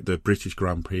 Like the British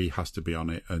Grand Prix has to be on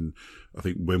it, and I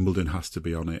think Wimbledon has to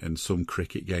be on it, and some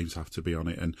cricket games have to be on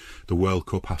it, and the World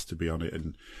Cup has to be on it,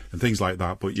 and things like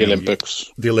that. But the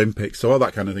Olympics, so all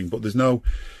that kind of thing. But there's no,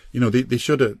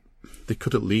 they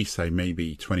could at least say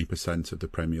maybe 20% of the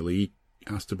Premier League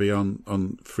has to be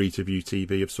on free to view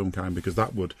TV of some kind, because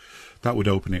that would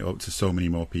open it up to so many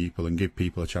more people and give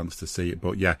people a chance to see it.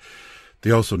 But yeah, they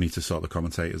also need to sort the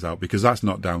commentators out, because that's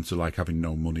not down to like having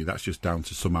no money. That's just down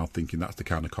to somehow thinking that's the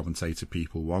kind of commentator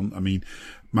people want. I mean,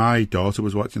 my daughter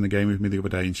was watching the game with me the other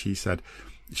day, and she said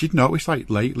she'd noticed like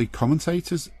lately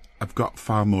commentators have got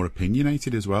far more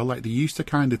opinionated as well. Like they used to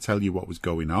kind of tell you what was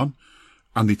going on,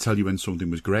 and they'd tell you when something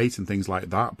was great and things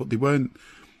like that, but they weren't.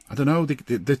 I don't know,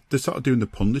 they're sort of doing the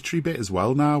punditry bit as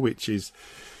well now, which is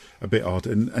a bit odd.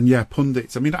 And yeah,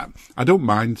 pundits, I mean, I don't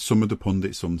mind some of the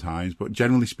pundits sometimes, but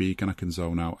generally speaking, I can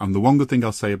zone out. And the one good thing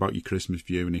I'll say about your Christmas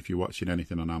viewing, if you're watching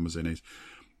anything on Amazon, is,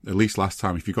 at least last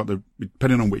time, if you've got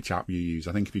depending on which app you use,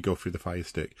 I think if you go through the Fire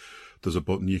Stick, there's a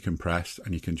button you can press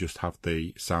and you can just have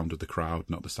the sound of the crowd,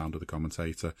 not the sound of the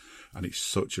commentator. And it's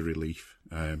such a relief.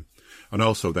 And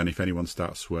also then if anyone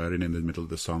starts swearing in the middle of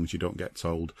the songs, you don't get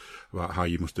told about how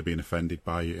you must have been offended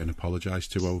by it and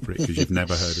apologised to over it, because you've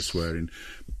never heard a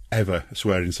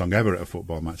swearing song ever at a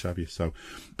football match, have you? So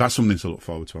that's something to look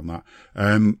forward to on that.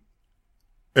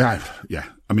 Yeah,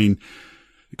 I mean,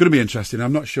 it's going to be interesting.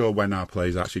 I'm not sure when our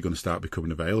players are actually going to start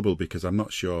becoming available, because I'm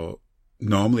not sure.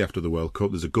 Normally after the World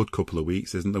Cup, there's a good couple of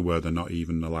weeks, isn't there, where they're not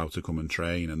even allowed to come and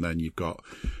train, and then you've got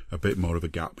a bit more of a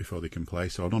gap before they can play.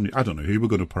 So I don't know who we're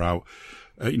going to put out.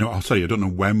 I don't know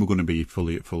when we're going to be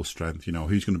fully at full strength.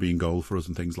 Who's going to be in goal for us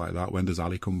and things like that. When does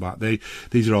Ali come back?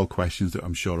 These are all questions that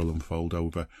I'm sure will unfold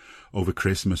over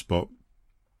Christmas. But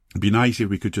it'd be nice if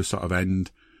we could just sort of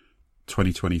end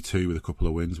 2022 with a couple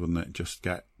of wins, wouldn't it? Just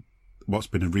get what's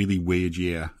been a really weird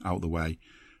year out the way.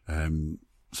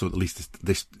 So at least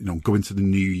this, go into the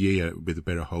new year with a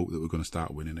bit of hope that we're going to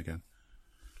start winning again.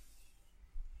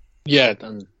 Yeah,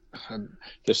 and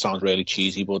this sounds really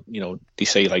cheesy, but they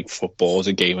say like football is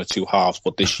a game of two halves.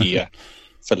 But this year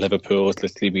for Liverpool, it's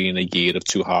literally been a year of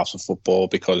two halves of football,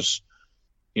 because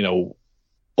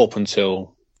up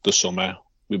until the summer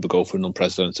we would go for an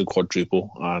unprecedented quadruple,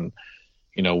 and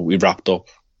we wrapped up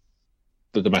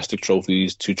the domestic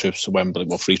trophies, 2 trips to Wembley,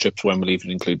 3 trips to Wembley if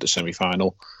you include the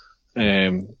semi-final.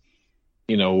 When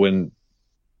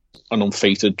an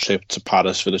unfated trip to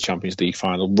Paris for the Champions League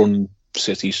final, run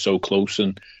City so close,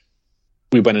 and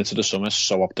we went into the summer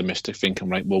so optimistic, thinking,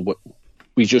 right, well,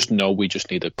 we just know we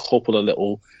just need a couple of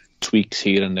little tweaks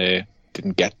here and there.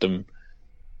 Didn't get them.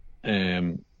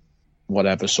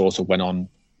 Whatever sort of went on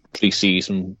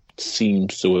pre-season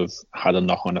seems to have had a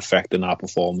knock-on effect in our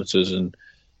performances, and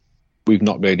we've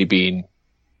not really been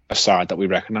a side that we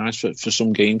recognise for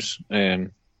some games.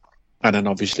 And then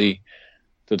obviously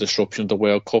the disruption of the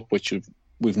World Cup, which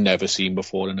we've never seen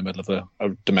before in the middle of a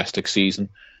domestic season,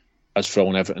 has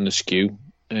thrown everything askew.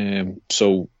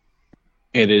 So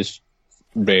it is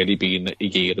really been a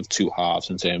year of two halves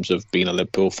in terms of being a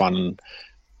Liverpool fan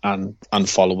and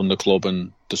following the club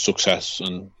and the success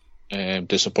and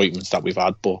disappointments that we've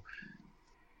had. But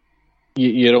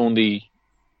you're only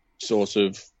sort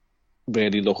of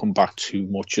really looking back too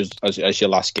much as your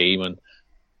last game, and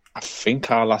I think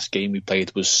our last game we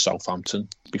played was Southampton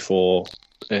before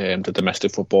the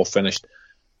domestic football finished.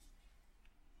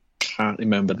 Can't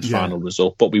remember the final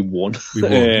result, but we won. We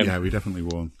won. We definitely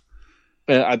won.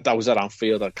 That was at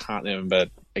Anfield. I can't remember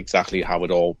exactly how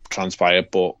it all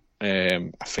transpired, but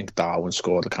I think Darwin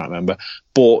scored. I can't remember.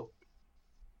 But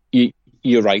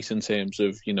you're right in terms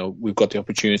of, we've got the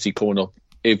opportunity coming up.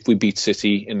 If we beat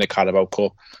City in the Carabao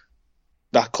Cup,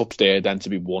 that cup's there then to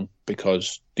be won,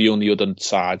 because the only other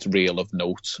sides real of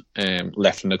note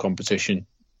left in the competition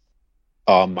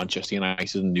are Manchester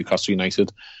United and Newcastle United.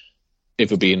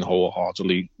 If we're being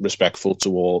wholeheartedly respectful to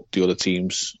all the other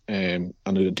teams and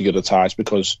the other ties,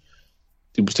 because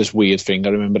there was this weird thing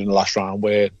I remember in the last round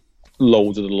where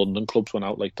loads of the London clubs went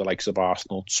out, like the likes of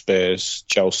Arsenal, Spurs,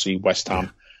 Chelsea, West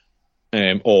Ham,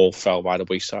 all fell by the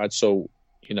wayside. So,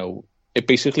 it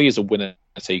basically is a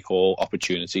winner-take-all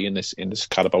opportunity in this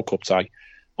Carabao Cup tie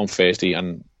on Thursday.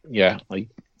 And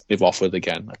they've offered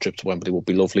again a trip to Wembley would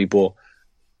be lovely, but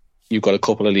you've got a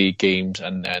couple of league games,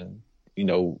 and then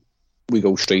we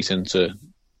go straight into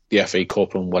the FA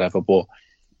Cup and whatever. But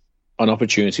an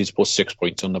opportunity to put 6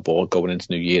 points on the board going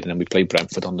into New Year, and then we play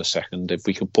Brentford on the 2nd. If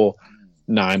we could put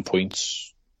 9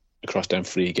 points across them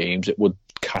 3 games, it would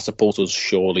catapult us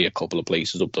surely a couple of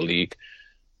places up the league.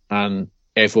 And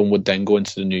everyone would then go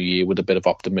into the new year with a bit of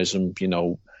optimism. You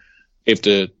know, if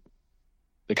the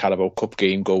Carabao Cup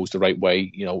game goes the right way,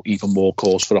 you know, even more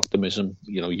cause for optimism.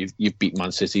 You know, you've beat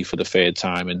Man City for the third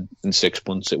time in 6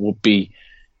 months. It would be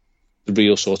the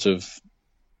real sort of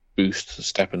boost,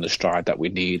 step in the stride that we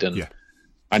need, and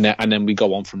then we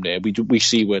go on from there. We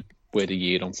see where the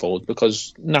year unfolds,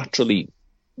 because naturally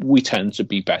we tend to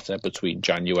be better between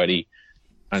January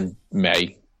and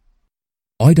May.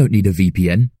 I don't need a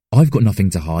VPN. I've got nothing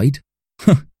to hide.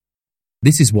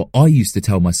 This is what I used to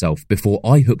tell myself before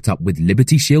I hooked up with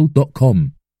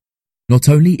LibertyShield.com. Not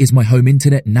only is my home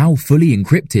internet now fully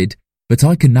encrypted, but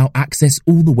I can now access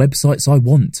all the websites I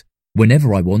want,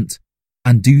 whenever I want,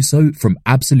 and do so from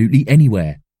absolutely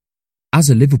anywhere.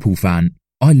 As a Liverpool fan,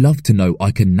 I love to know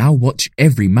I can now watch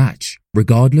every match,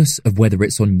 regardless of whether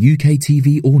it's on UK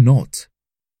TV or not.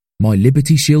 My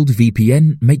Liberty Shield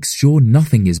VPN makes sure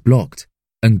nothing is blocked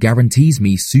and guarantees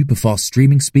me super fast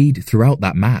streaming speed throughout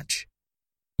that match.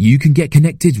 You can get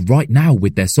connected right now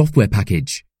with their software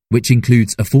package, which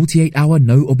includes a 48-hour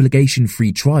no-obligation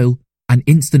free trial and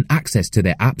instant access to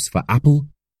their apps for Apple,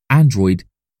 Android,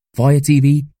 Fire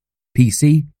TV,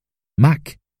 PC,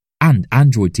 Mac, and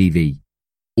Android TV.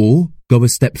 Or go a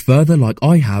step further like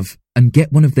I have and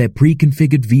get one of their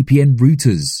pre-configured VPN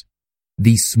routers.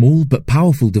 These small but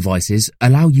powerful devices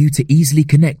allow you to easily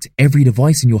connect every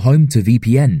device in your home to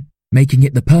VPN, making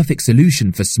it the perfect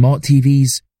solution for smart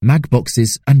TVs, Mag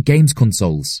boxes, and games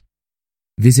consoles.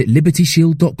 Visit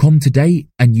LibertyShield.com today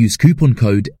and use coupon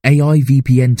code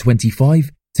AIVPN25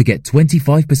 to get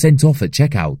 25% off at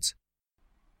checkout.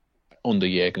 Under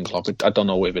Jurgen Klopp, I don't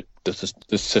know if the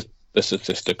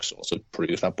statistics sort of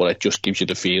prove that, but it just gives you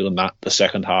the feeling that the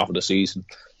second half of the season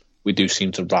we do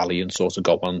seem to rally and sort of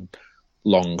go on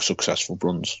long, successful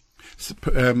runs.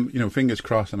 You know, fingers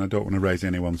crossed, and I don't want to raise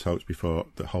anyone's hopes before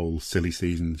the whole silly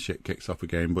season shit kicks off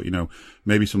again, but, you know,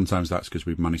 maybe sometimes that's because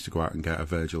we've managed to go out and get a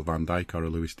Virgil van Dijk or a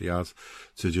Luis Diaz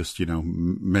to just, you know,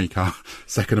 make our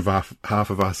second half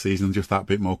of our season just that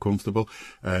bit more comfortable.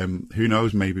 Who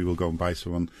knows, maybe we'll go and buy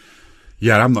someone.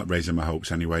 Yeah, I'm not raising my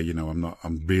hopes anyway, you know,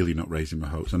 I'm really not raising my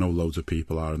hopes. I know loads of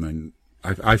people are, and then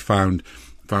I found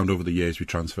over the years with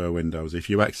transfer windows, if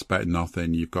you expect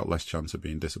nothing, you've got less chance of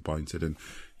being disappointed, and,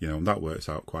 you know, that works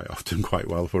out quite often quite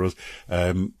well for us.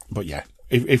 But yeah,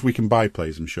 if we can buy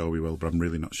players, I'm sure we will, but I'm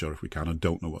really not sure if we can. I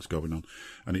don't know what's going on,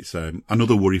 and it's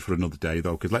another worry for another day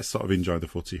though, because let's sort of enjoy the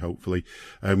footy, hopefully.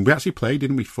 We actually played,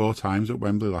 didn't we, 4 times at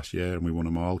Wembley last year, and we won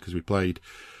them all, because we played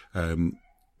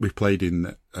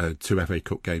in 2 FA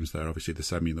Cup games there, obviously the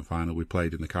semi and the final. We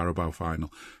played in the Carabao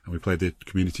final, and we played the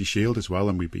Community Shield as well,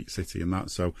 and we beat City in that.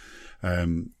 So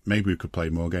maybe we could play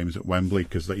more games at Wembley,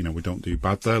 because, you know, we don't do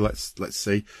bad there. Let's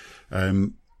see.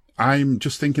 I'm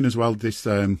just thinking as well, this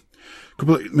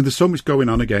there's so much going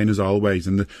on again as always,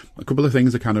 and a couple of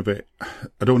things are kind of I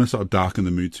don't want to sort of darken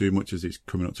the mood too much as it's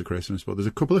coming up to Christmas, but there's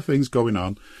a couple of things going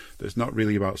on that's not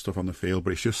really about stuff on the field,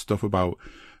 but it's just stuff about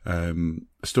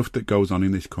stuff that goes on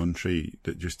in this country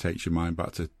that just takes your mind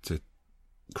back to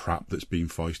crap that's been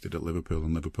foisted at Liverpool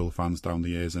and Liverpool fans down the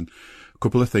years. And a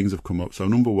couple of things have come up. So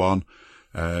number one,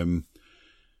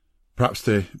 perhaps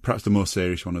the more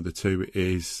serious one of the two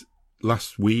is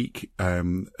last week at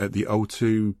the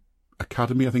O2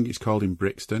 Academy, I think it's called, in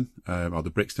Brixton, or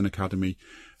the Brixton Academy.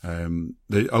 The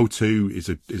O2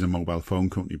 is a mobile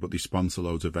phone company, but they sponsor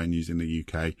loads of venues in the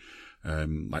UK.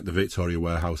 Like the Victoria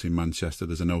Warehouse in Manchester,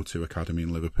 there's an O2 Academy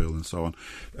in Liverpool, and so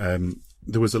on.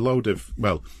 There was a load of,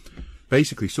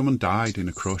 basically someone died in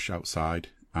a crush outside,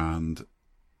 and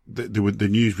the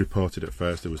news reported at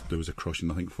first there was a crush,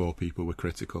 and I think 4 people were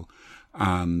critical,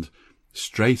 and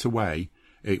straight away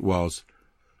it was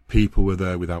people were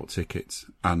there without tickets,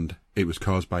 and it was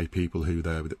caused by people who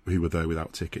were there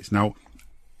without tickets. Now,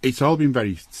 it's all been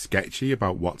very sketchy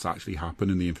about what's actually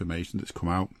happened and the information that's come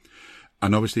out.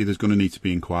 And obviously there's going to need to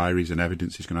be inquiries, and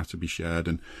evidence is going to have to be shared.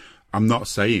 And I'm not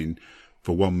saying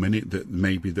for 1 minute that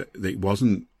maybe that it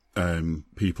wasn't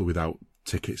people without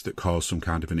tickets that caused some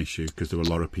kind of an issue, because there were a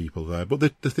lot of people there. But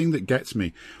the thing that gets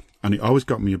me, and it always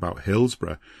got me about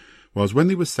Hillsborough, was when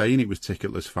they were saying it was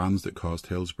ticketless fans that caused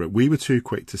Hillsborough, we were too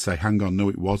quick to say, hang on, no,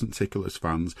 it wasn't ticketless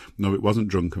fans. No, it wasn't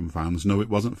drunken fans. No, it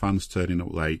wasn't fans turning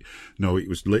up late. No, it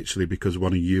was literally because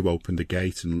one of you opened a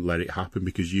gate and let it happen,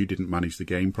 because you didn't manage the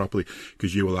game properly,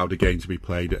 because you allowed a game to be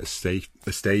played at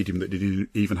a stadium that didn't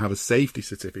even have a safety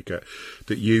certificate,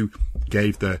 that you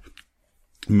gave the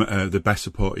best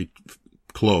supported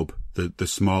club the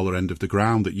smaller end of the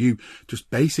ground, that you just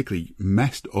basically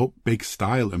messed up big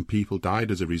style, and people died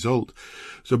as a result.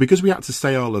 So because we had to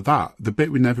say all of that, the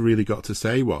bit we never really got to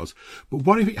say was, but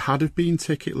what if it had have been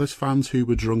ticketless fans who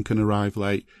were drunk and arrived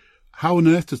late? How on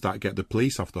earth does that get the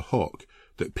police off the hook?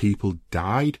 That people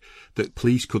died, that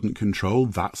police couldn't control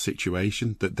that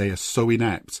situation, that they are so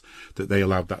inept that they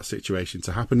allowed that situation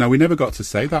to happen. Now, we never got to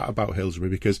say that about Hillsborough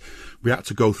because we had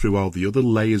to go through all the other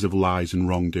layers of lies and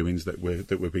wrongdoings that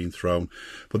were being thrown.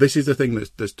 But this is the thing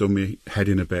that's done me head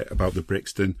in a bit about the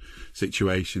Brixton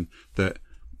situation, that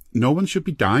no one should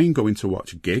be dying going to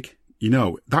watch a gig. You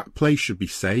know, that place should be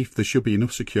safe. There should be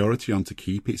enough security on to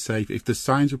keep it safe. If there's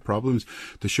signs of problems,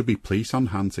 there should be police on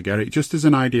hand to get it. Just as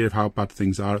an idea of how bad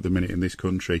things are at the minute in this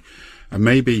country. And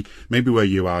maybe where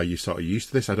you are, you're sort of used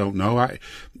to this. I don't know.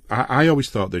 I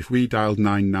always thought that if we dialed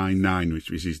 999,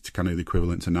 which is kind of the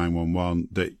equivalent to 911,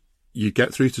 that you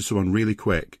get through to someone really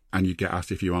quick and you get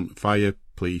asked if you want fire,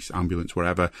 police, ambulance,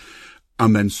 wherever.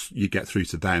 And then you get through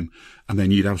to them, and then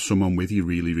you'd have someone with you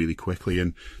really, really quickly.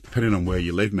 And depending on where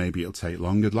you live, maybe it'll take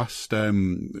longer. Last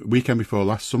weekend before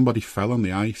last, somebody fell on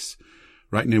the ice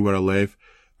right near where I live,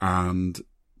 and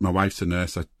my wife's a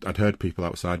nurse. I'd heard people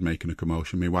outside making a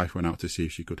commotion. My wife went out to see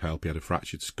if she could help. He had a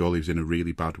fractured skull. He was in a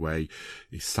really bad way.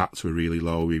 His sats were really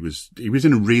low. He was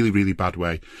in a really, really bad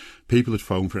way. People had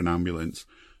phoned for an ambulance.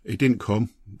 It didn't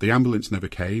come. The ambulance never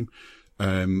came.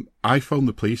 I phoned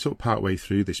the police up partway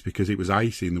through this because it was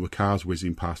icy and there were cars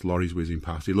whizzing past, lorries whizzing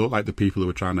past. It looked like the people who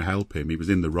were trying to help him, he was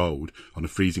in the road on a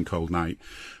freezing cold night,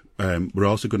 were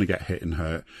also going to get hit and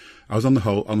hurt. I was on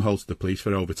hold to the police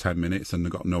for over 10 minutes and I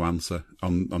got no answer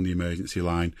on the emergency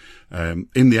line.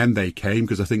 In the end, they came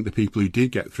because I think the people who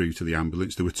did get through to the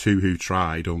ambulance, there were two who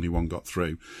tried, only one got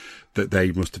through, that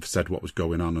they must have said what was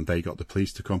going on and they got the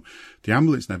police to come. The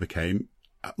ambulance never came.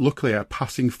 Luckily, a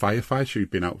passing firefighter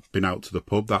who'd been out to the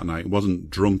pub that night,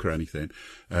 wasn't drunk or anything,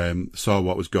 saw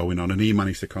what was going on, and he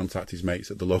managed to contact his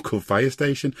mates at the local fire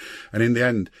station. And in the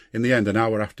end, an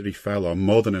hour after he fell, or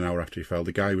more than an hour after he fell,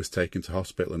 the guy was taken to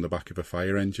hospital in the back of a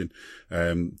fire engine.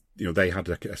 They had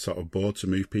a sort of board to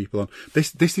move people on.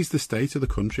 This is the state of the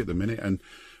country at the minute, and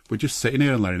we're just sitting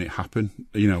here and letting it happen.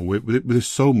 You know, there's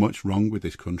so much wrong with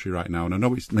this country right now, and I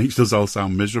know it makes us all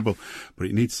sound miserable, but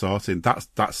it needs sorting. That's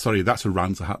a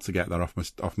rant. I had to get that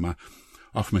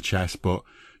off my chest. But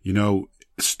you know,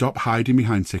 stop hiding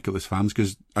behind ticketless fans,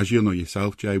 because as you know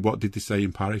yourself, Jay, what did they say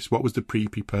in Paris? What was the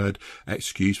pre-prepared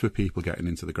excuse for people getting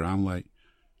into the ground late?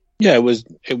 Yeah, it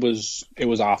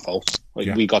was our fault.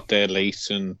 We got there late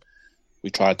and we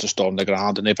tried to storm the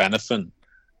ground, and if anything,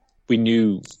 we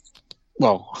knew.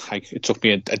 Well, it took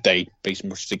me a day, basically,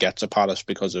 much to get to Paris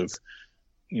because of,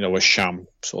 a sham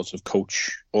sort of coach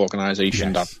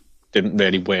organisation that didn't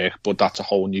really work. But that's a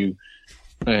whole new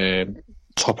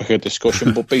topic of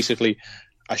discussion. But basically,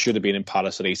 I should have been in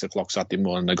Paris at 8 o'clock Saturday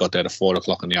morning. I got there at 4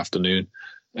 o'clock in the afternoon.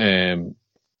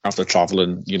 After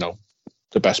travelling,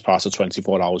 the best part of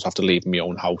 24 hours after leaving my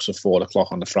own house at 4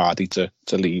 o'clock on the Friday to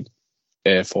leave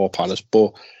for Paris.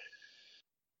 But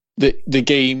the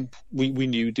game, we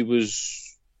knew there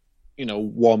was,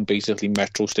 one basically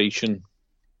metro station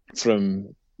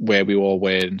from where we all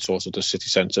were in sort of the city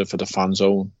centre for the fan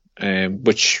zone,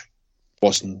 which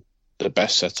wasn't the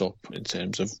best setup in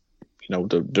terms of,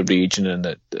 the region and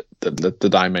the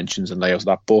dimensions and layouts of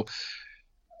that. But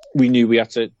we knew we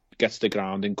had to get to the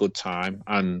ground in good time,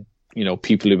 and,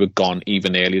 people who were gone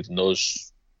even earlier than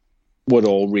us would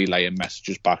all relaying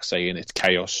messages back saying it's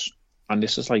chaos. And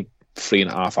this is like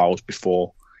 3.5 hours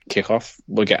before kickoff.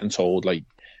 We're getting told,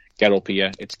 get up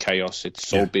here, it's chaos, it's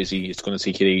so busy, it's going to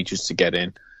take you ages to get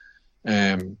in.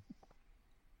 And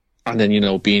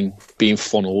then, being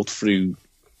funneled through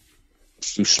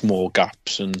small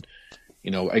gaps and,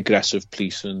 aggressive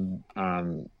policing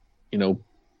and,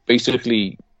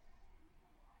 basically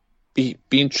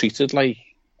being treated like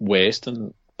worse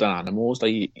than animals.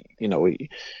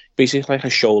 Basically like a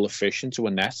shoal of fish into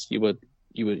a net. You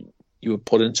were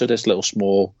put into this little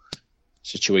small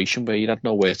situation where you had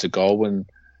nowhere to go, and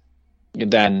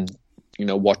then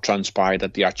what transpired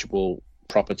at the actual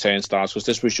proper turnstiles, because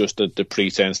this was just the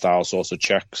pre-turnstile sorts of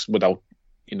checks without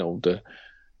the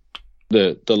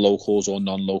locals or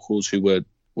non-locals who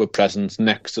were present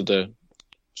next to the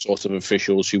sort of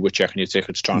officials who were checking your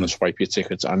tickets, trying to swipe your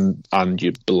tickets and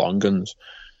your belongings.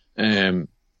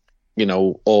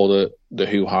 All the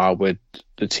hoo-ha with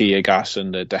the tear gas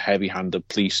and the heavy-handed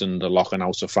police and the locking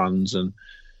out of fans, and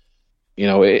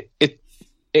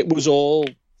it was all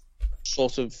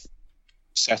sort of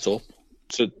set up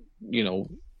to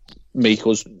make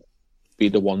us be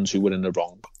the ones who were in the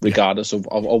wrong, regardless of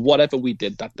whatever we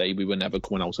did that day. We were never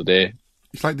coming out of there.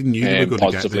 It's like they knew they were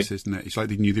going to get this, isn't it? It's like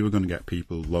they knew they were going to get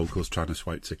people, locals, trying to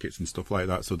swipe tickets and stuff like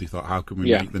that. So they thought, how can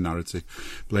we make the narrative,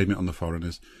 blame it on the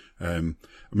foreigners?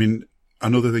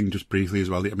 another thing, just briefly as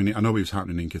well. I mean, I know it was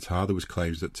happening in Qatar. There was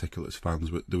claims that ticketless fans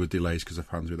there were delays because of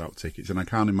fans without tickets, and I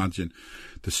can't imagine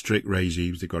the strict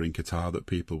regimes they got in Qatar that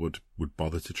people would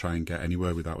bother to try and get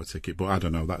anywhere without a ticket. But I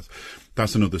don't know.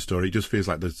 That's another story. It just feels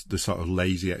like there's the sort of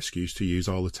lazy excuse to use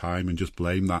all the time and just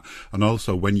blame that. And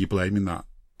also, when you're blaming that,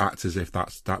 act as if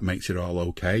that makes it all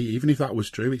okay. Even if that was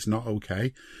true, it's not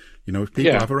okay. You know, if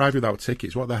people have arrived without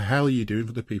tickets, what the hell are you doing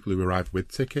for the people who arrived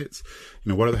with tickets? You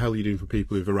know, what the hell are you doing for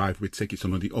people who've arrived with tickets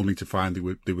only to find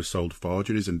they were sold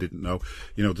forgeries and didn't know?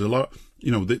 You know, there's a lot.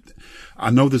 You know,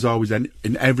 I know there's always in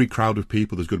every crowd of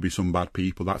people there's going to be some bad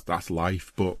people. That's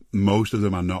life, but most of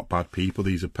them are not bad people.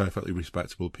 These are perfectly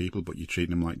respectable people, but you're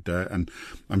treating them like dirt. And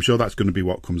I'm sure that's going to be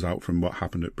what comes out from what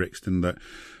happened at Brixton. That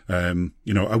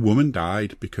you know, a woman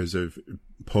died because of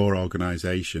poor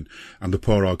organisation, and the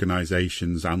poor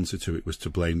organisation's answer to it was to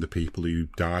blame the people who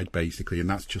died, basically. And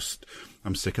that's just,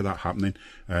 I'm sick of that happening.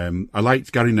 I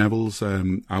liked Gary Neville's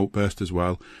outburst as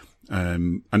well.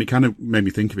 And it kind of made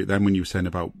me think of it then when you were saying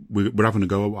about we're having a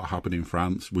go at what happened in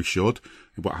France. We should.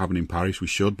 What happened in Paris, we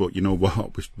should. But you know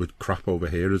what? We're crap over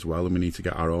here as well, and we need to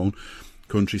get our own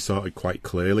country sorted quite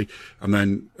clearly. And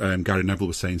then Gary Neville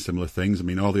was saying similar things. I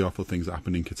mean, all the awful things that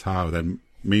happened in Qatar. Then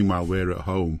meanwhile, we're at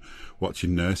home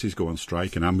watching nurses go on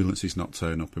strike and ambulances not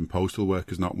turn up and postal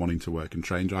workers not wanting to work and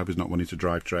train drivers not wanting to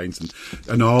drive trains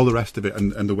and all the rest of it.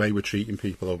 And the way we're treating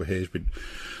people over here has been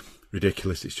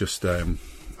ridiculous. It's just...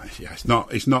 it's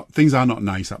not. Things are not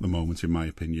nice at the moment, in my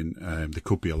opinion. They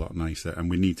could be a lot nicer, and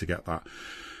we need to get that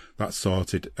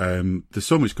sorted. There's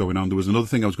so much going on. There was another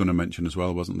thing I was going to mention as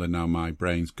well, wasn't there? Now my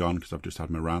brain's gone because I've just had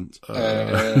my rant.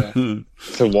 There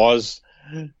was.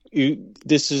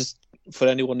 This is for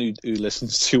anyone who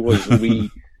listens to us.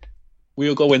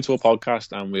 We'll go into a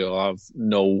podcast and we'll have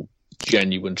no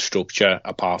genuine structure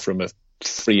apart from a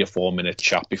 3 or 4 minute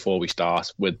chat before we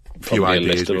start with probably a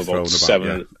list of about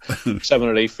seven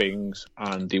or eight things,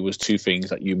 and there was 2 things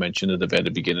that you mentioned at the very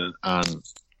beginning, and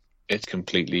it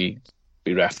completely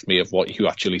bereft me of what you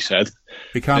actually said.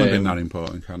 It can't have been that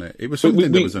important, can it? It was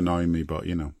something that was annoying me, but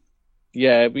you know.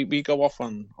 Yeah, we go off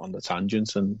on the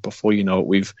tangents, and before you know it,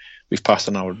 we've passed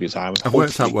an hour of your time. I've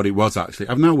worked out what it was, actually.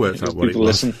 I've now worked out what it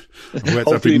was.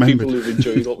 Hopefully people who've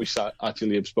enjoyed what we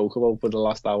actually have spoke about for the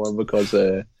last hour, because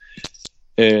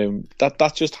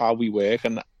that's just how we work.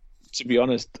 And to be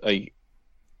honest,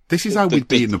 this is how we'd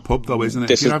be in the pub, though, isn't it?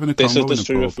 This is the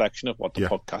true reflection of what the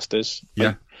podcast is.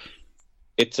 Yeah,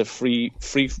 it's a free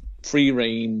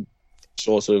reign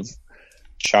sort of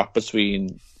chat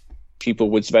between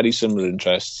people with very similar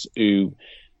interests who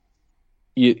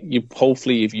you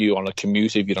hopefully, if you're on a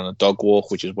commute, if you're on a dog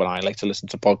walk, which is when I like to listen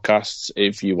to podcasts,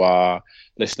 if you are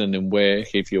listening in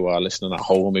work, if you are listening at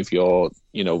home, if you're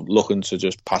looking to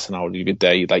just pass an hour of your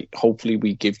day, like hopefully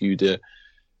we give you the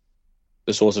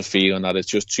sort of feeling that it's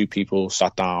just 2 people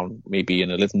sat down, maybe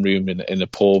in a living room, in a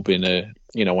pub, in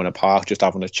a park, just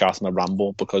having a chat and a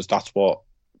ramble, because that's what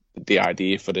the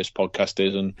idea for this podcast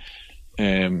is. And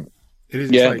it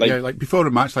is, like before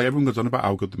a match, like everyone goes on about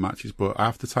how good the match is, but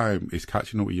half the time it's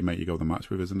catching up with your mate you go to the match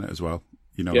with, isn't it, as well?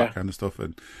 You know, that kind of stuff.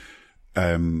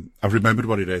 And I've remembered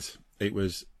what it is. It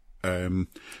was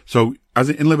so as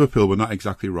in Liverpool, we're not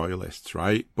exactly royalists,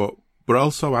 right? But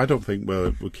also, I don't think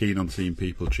we're keen on seeing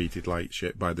people treated like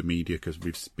shit by the media, because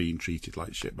we've been treated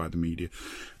like shit by the media.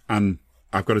 And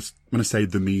I'm going to say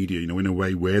the media, in a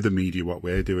way, we're the media, what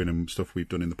we're doing and stuff we've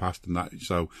done in the past and that.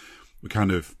 So we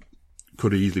kind of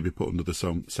could easily be put under the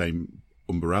same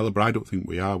umbrella, but I don't think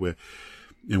we are.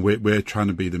 We're trying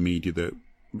to be the media that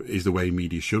is the way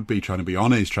media should be, trying to be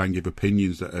honest, trying to give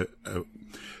opinions that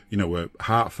are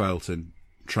heartfelt, and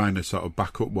trying to sort of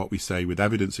back up what we say with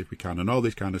evidence if we can, and all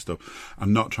this kind of stuff,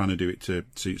 and not trying to do it to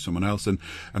suit someone else. And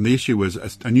the issue was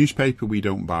a newspaper we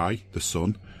don't buy, The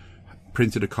Sun,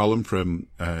 printed a column from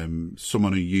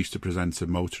someone who used to present a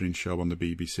motoring show on the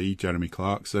BBC, Jeremy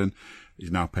Clarkson. He's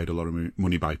now paid a lot of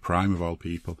money by Prime, of all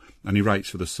people, and he writes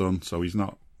for The Sun, so he's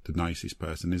not the nicest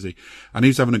person, is he? And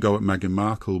he's having a go at Meghan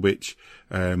Markle, which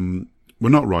we're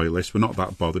not royalists, we're not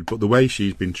that bothered, but the way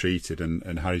she's been treated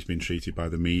and Harry's been treated by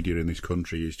the media in this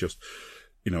country is just,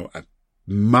 a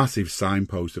massive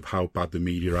signpost of how bad the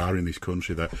media are in this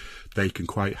country, that they can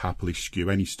quite happily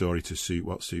skew any story to suit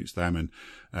what suits them.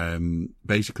 And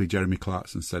basically Jeremy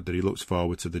Clarkson said that he looks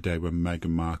forward to the day when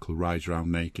Meghan Markle rides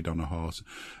around naked on a horse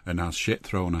and has shit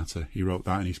thrown at her. He wrote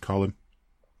that in his column,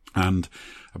 and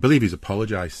I believe he's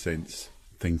apologised since,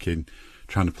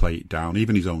 trying to play it down.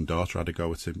 Even his own daughter had a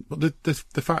go at him. But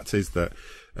the fact is that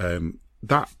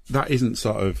that isn't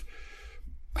sort of...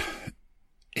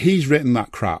 He's written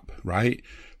that crap, right?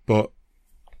 But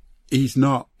he's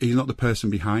not the person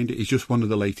behind it. He's just one of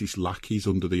the latest lackeys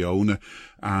under the owner.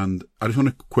 And I just want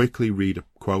to quickly read a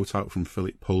quote out from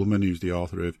Philip Pullman, who's the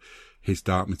author of His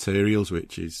Dark Materials,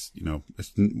 which is,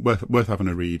 it's worth having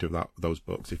a read of those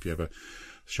books if you ever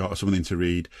short of something to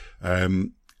read.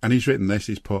 And he's written this,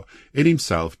 he's put, in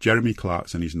himself, Jeremy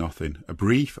Clarkson is nothing, a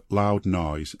brief, loud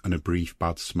noise and a brief,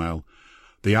 bad smell.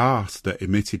 The arse that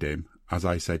emitted him, as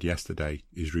I said yesterday,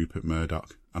 is Rupert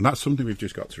Murdoch. And that's something we've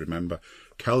just got to remember.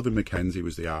 Kelvin Mackenzie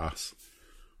was the arse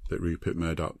that Rupert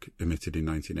Murdoch emitted in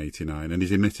 1989. And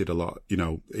he's emitted a lot,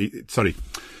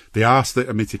 the arse that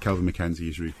emitted Kelvin Mackenzie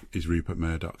is Rupert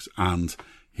Murdoch's. And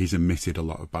he's emitted a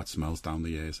lot of bad smells down the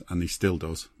years. And he still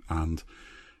does. And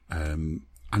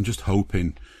I'm just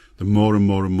hoping the more and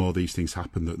more and more these things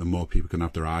happen, that the more people can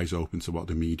have their eyes open to what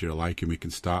the media are like, and we can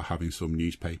start having some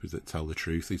newspapers that tell the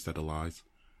truth instead of lies.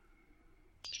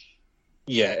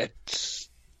 Yeah, it's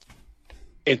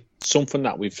something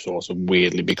that we've sort of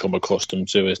weirdly become accustomed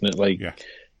to, isn't it? Like,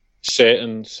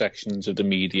 certain sections of the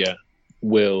media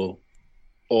will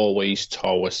always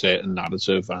toe a certain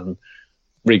narrative, and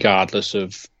regardless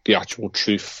of the actual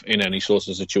truth in any sort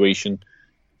of situation,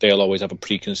 they'll always have a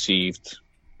preconceived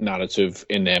narrative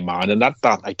in their mind. And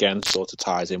that again sort of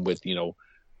ties in with,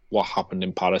 what happened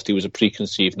in Paris. There was a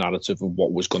preconceived narrative of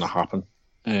what was going to happen.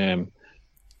 And,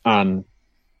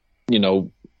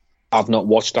 I've not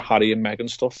watched the Harry and Meghan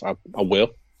stuff. I will,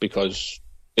 because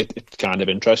it's kind of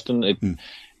interesting.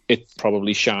 It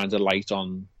probably shines a light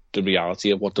on the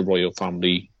reality of what the royal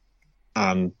family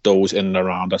and those in and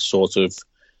around that sort of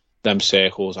them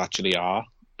circles actually are.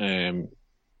 And,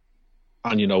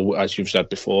 as you've said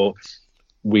before,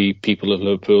 we people of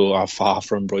Liverpool are far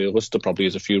from royalists. There probably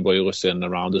is a few royalists in and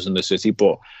around us in the city,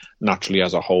 but naturally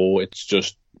as a whole, it's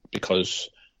just because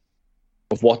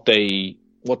of what they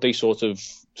sort of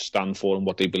stand for and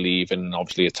what they believe in. And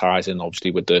obviously it ties in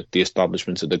obviously with the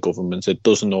establishment of the government. It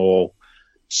doesn't all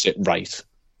sit right.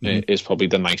 Is probably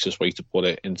the nicest way to put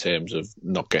it, in terms of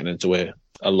not getting into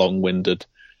a long-winded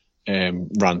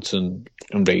rant and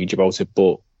rage about it.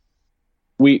 But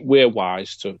we're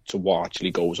wise to what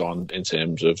actually goes on in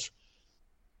terms of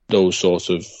those sorts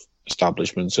of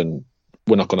establishments, and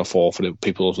we're not going to fall for it.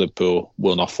 People of Liverpool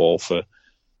will not fall for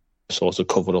sort of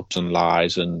cover-ups and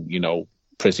lies and,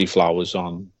 pretty flowers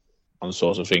on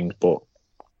sorts of things. But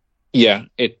yeah,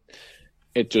 it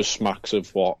just smacks of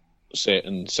what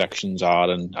certain sections are,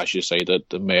 and as you say, that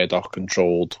the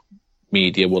Murdoch-controlled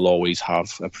media will always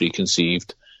have a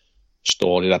preconceived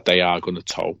story that they are going to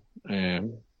toe,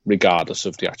 regardless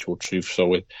of the actual truth.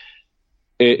 So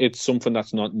it's something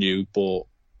that's not new, but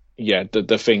yeah,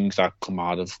 the things that come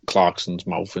out of Clarkson's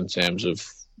mouth in terms of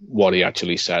what he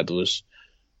actually said was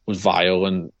vile.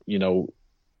 And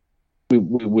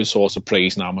we sort of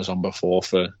praising Amazon before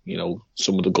for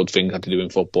some of the good things that they do in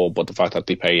football, but the fact that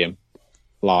they pay him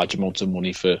large amounts of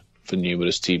money for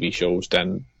numerous TV shows,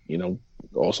 then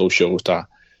also shows that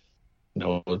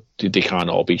they can't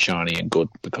all be shiny and good,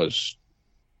 because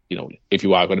if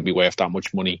you are going to be worth that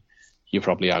much money, you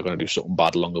probably are going to do something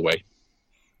bad along the way.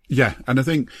 Yeah, and I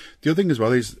think the other thing as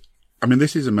well is,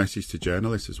 this is a message to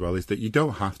journalists as well, is that you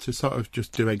don't have to sort of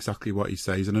just do exactly what he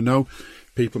says. And I know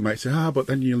people might say, but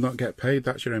then you'll not get paid,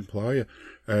 that's your employer.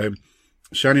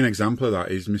 Shining example of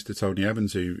that is Mr. Tony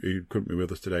Evans, who couldn't be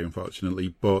with us today,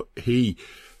 unfortunately, but he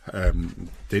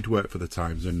did work for the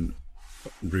Times, and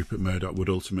Rupert Murdoch would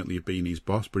ultimately have been his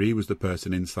boss, but he was the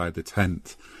person inside the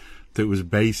tent that was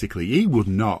basically, he would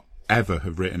not ever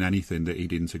have written anything that he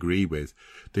didn't agree with,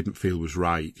 didn't feel was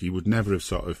right. He would never have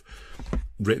sort of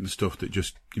written stuff that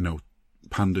just,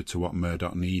 pandered to what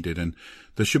Murdoch needed. And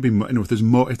there should be more,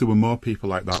 if there were more people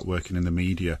like that working in the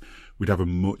media, we'd have a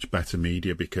much better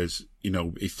media, because,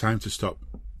 it's time to stop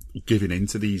giving in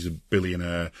to these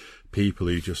billionaire people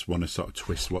who just want to sort of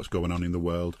twist what's going on in the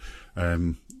world.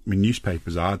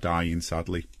 Newspapers are dying,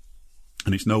 sadly,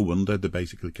 and it's no wonder they're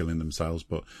basically killing themselves.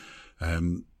 But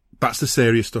that's the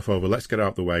serious stuff over. Let's get out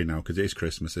of the way now, because it is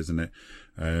Christmas, isn't it?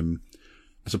 I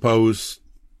suppose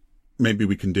maybe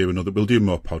we can we'll do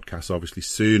more podcasts obviously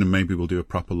soon, and maybe we'll do a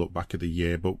proper look back at the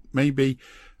year. But maybe,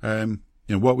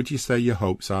 what would you say your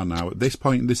hopes are now at this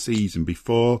point in the season,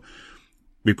 before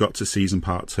we've got to season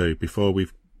part 2, before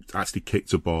we've actually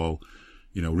kicked a ball?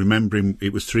 Remembering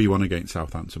it was 3-1 against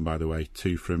Southampton, by the way,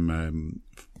 2 from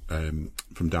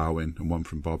Darwin and 1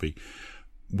 from Bobby.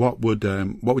 What would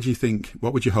you think?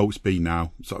 What would your hopes be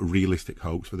now? Sort of realistic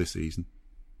hopes for this season?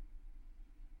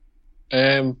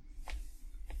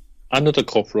 Another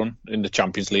cup run in the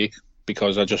Champions League,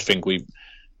 because I just think we've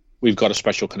got a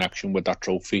special connection with that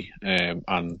trophy,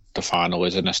 and the final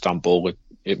is in Istanbul.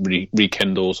 It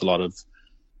rekindles a lot of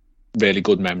really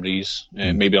good memories.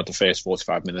 Maybe not the first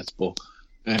 45 minutes, but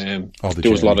there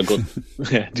was a lot of good.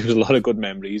 There was a lot of good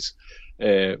memories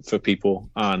for people,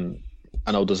 and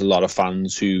I know there's a lot of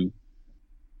fans who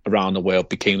around the world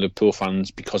became Liverpool fans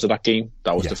because of that game.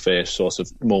 That was the first sort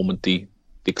of moment they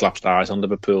clapped their eyes on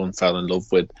Liverpool and fell in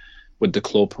love with the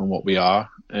club and what we are.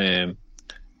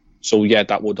 So yeah,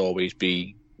 that would always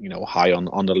be, high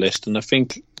on the list. And I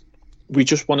think we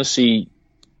just want to see,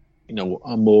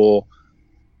 a more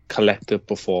collective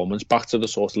performance back to the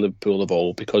sort of Liverpool of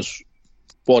old, because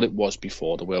what it was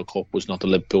before the World Cup was not the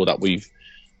Liverpool that we've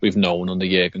known under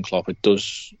Jurgen Klopp. It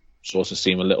does sort of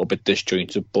seem a little bit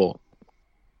disjointed, but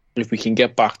if we can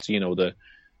get back to,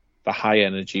 the high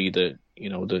energy, the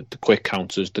quick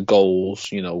counters, the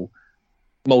goals,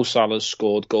 Mo Salah's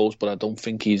scored goals, but I don't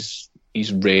think he's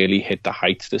really hit the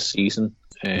heights this season.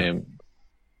 We've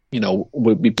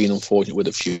been unfortunate with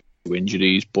a few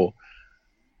injuries, but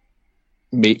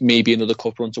maybe another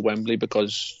cup run to Wembley,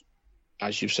 because,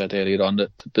 as you said earlier on,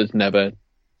 that there's never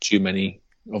too many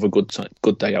of a good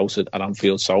day out at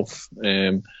Anfield South,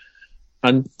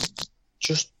 and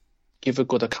just give a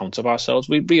good account of ourselves.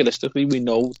 We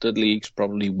know the league's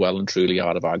probably well and truly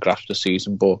out of our grasp this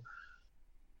season, but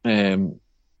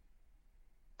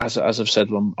as I've said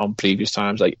on previous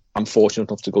times, like, I'm fortunate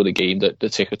enough to go to the game. The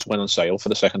tickets went on sale for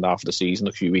the second half of the season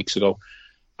a few weeks ago,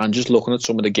 and just looking at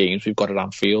some of the games we've got at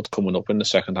Anfield coming up in the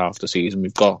second half of the season,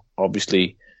 we've got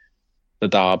obviously the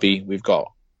derby, we've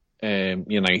got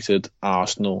United,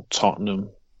 Arsenal, Tottenham,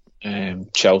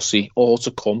 Chelsea, all to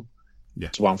come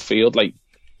to Anfield. Like,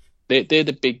 they're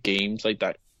the big games like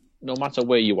that. No matter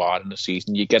where you are in the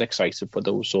season, you get excited for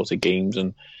those sorts of games.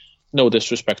 And no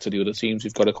disrespect to the other teams,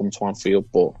 we've got to come to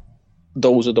Anfield, but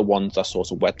those are the ones that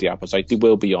sort of whet the appetite. They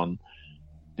will be on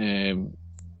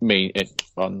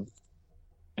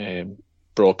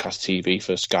broadcast TV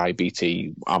for Sky,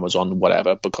 BT, Amazon,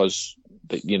 whatever, because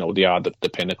they are the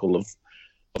pinnacle of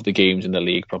the games in the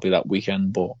league probably that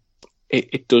weekend. But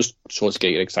it does sort of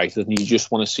get you excited, and you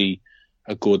just want to see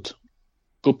a good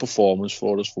performance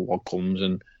for us for what comes,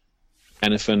 and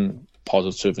anything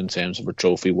positive in terms of a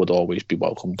trophy would always be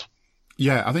welcomed.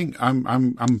 Yeah, I think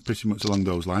I'm pretty much along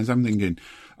those lines. I'm thinking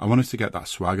I want us to get that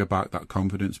swagger back, that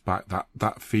confidence back,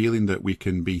 that feeling that we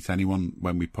can beat anyone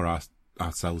when we put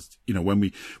ourselves, when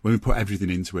we put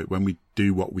everything into it, when we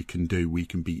do what we can do, we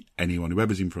can beat anyone,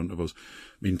 whoever's in front of us.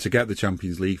 I mean, to get the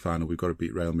Champions League final, we've got to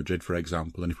beat Real Madrid, for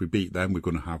example, and if we beat them, we're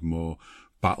going to have more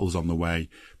battles on the way.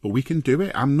 But we can do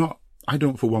it. I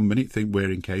don't for 1 minute think we're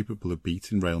incapable of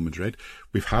beating Real Madrid.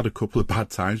 We've had a couple of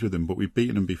bad times with them, but we've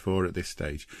beaten them before at this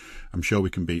stage. I'm sure we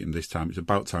can beat them this time. It's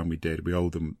about time we did. We owe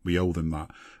them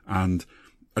that. And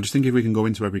I just think if we can go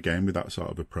into every game with that sort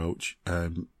of approach,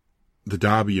 the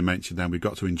derby you mentioned then, we've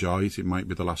got to enjoy it. It might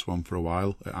be the last one for a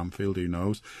while at Anfield, who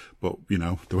knows? But,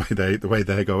 the way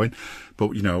they're going.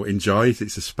 But, enjoy it.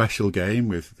 It's a special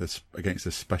game against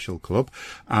a special club.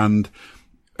 And,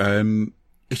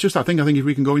 it's just that thing. I think if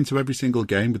we can go into every single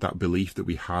game with that belief that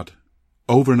we had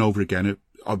over and over again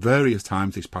at various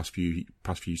times these past few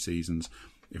seasons,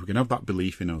 if we can have that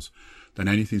belief in us, then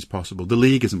anything's possible. The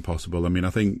league isn't possible. I mean,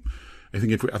 I think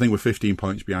we're 15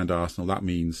 points behind Arsenal. That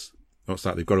means what's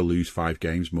that? They've got to lose 5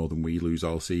 games more than we lose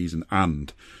all season,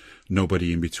 and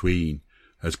nobody in between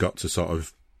has got to sort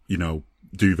of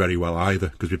do very well either,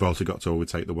 because we've also got to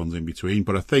overtake the ones in between.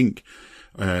 But I think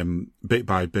bit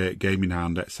by bit, game in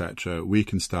hand, etc., we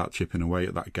can start chipping away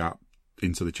at that gap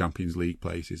into the Champions League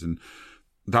places, and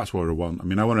that's what I want. I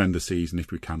mean, I want to end the season, if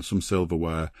we can, some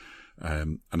silverware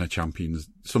and a Champions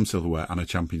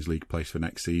League place for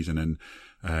next season,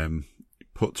 and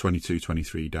put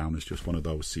 22-23 down as just one of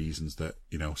those seasons that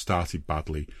started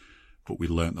badly, but we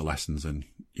learnt the lessons, and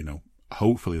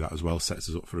hopefully that as well sets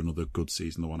us up for another good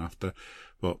season, the one after.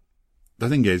 But the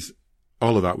thing is,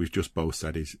 all of that we've just both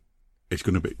said is, it's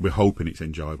going to be, we're hoping it's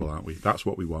enjoyable, aren't we? That's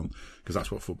what we want, because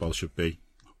that's what football should be.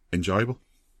 Enjoyable.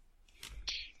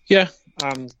 Yeah.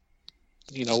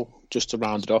 Just to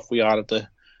round it off, we are at the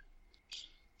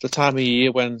time of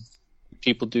year when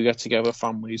people do get together,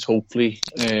 families hopefully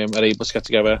are able to get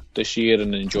together this year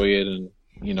and enjoy it.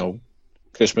 And,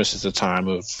 Christmas is a time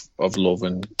of love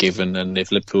and giving, and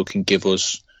if Liverpool can give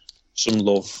us some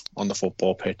love on the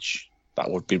football pitch, that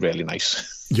would be really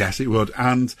nice. Yes, it would.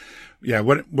 And yeah,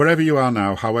 wherever you are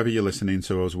now, however you're listening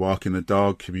to us, walking the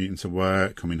dog, commuting to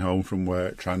work, coming home from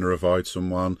work, trying to avoid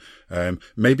someone,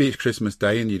 maybe it's Christmas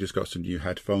Day and you just got some new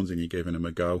headphones and you're giving them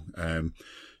a go.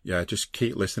 Just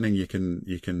keep listening. You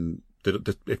can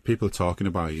if people are talking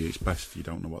about you, it's best you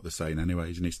don't know what they're saying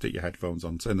anyways. You need to stick your headphones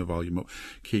on, turn the volume up,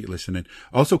 keep listening.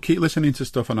 Also, keep listening to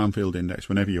stuff on Anfield Index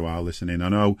whenever you are listening. I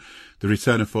know the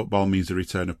return of football means the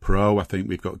return of pro. I think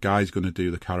we've got guys going to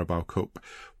do the Carabao Cup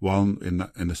one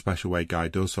in the special way Guy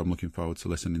does, so I'm looking forward to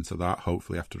listening to that,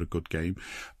 hopefully after a good game.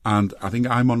 And I think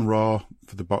I'm on Raw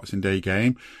for the Boxing Day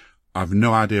game. I've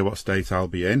no idea what state I'll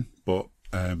be in, but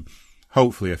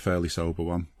hopefully a fairly sober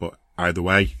one. But either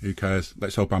way, who cares?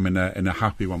 Let's hope I'm in a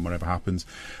happy one, whatever happens.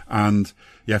 And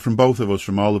yeah, from both of us,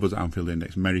 from all of us at Anfield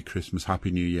Index, Merry Christmas,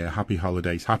 Happy New Year, Happy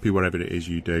Holidays, happy whatever it is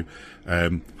you do.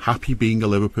 Happy being a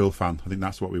Liverpool fan. I think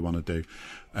that's what we want to do.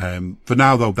 For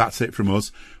now, though, that's it from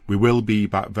us. We will be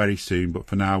back very soon, but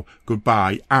for now,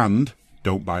 goodbye and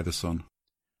don't buy the sun.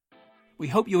 We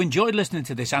hope you enjoyed listening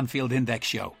to this Anfield Index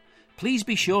show. Please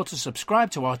be sure to subscribe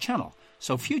to our channel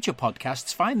so future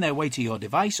podcasts find their way to your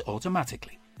device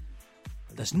automatically.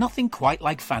 There's nothing quite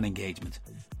like fan engagement,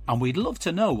 and we'd love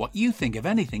to know what you think of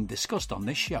anything discussed on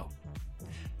this show.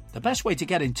 The best way to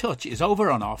get in touch is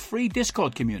over on our free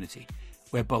Discord community,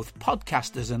 where both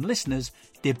podcasters and listeners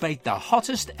debate the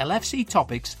hottest LFC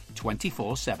topics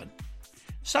 24/7.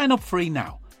 Sign up free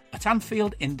now at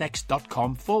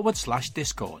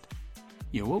AnfieldIndex.com/Discord.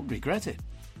 You won't regret it.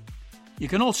 You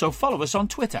can also follow us on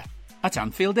Twitter at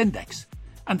Anfield Index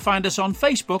and find us on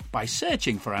Facebook by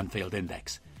searching for Anfield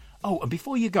Index. Oh, and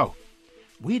before you go,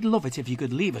 we'd love it if you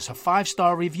could leave us a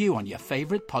 5-star review on your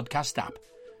favourite podcast app.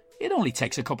 It only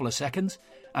takes a couple of seconds,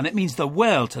 and it means the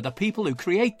world to the people who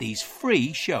create these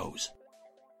free shows.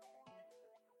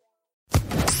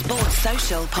 Sports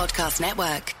Social Podcast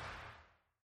Network.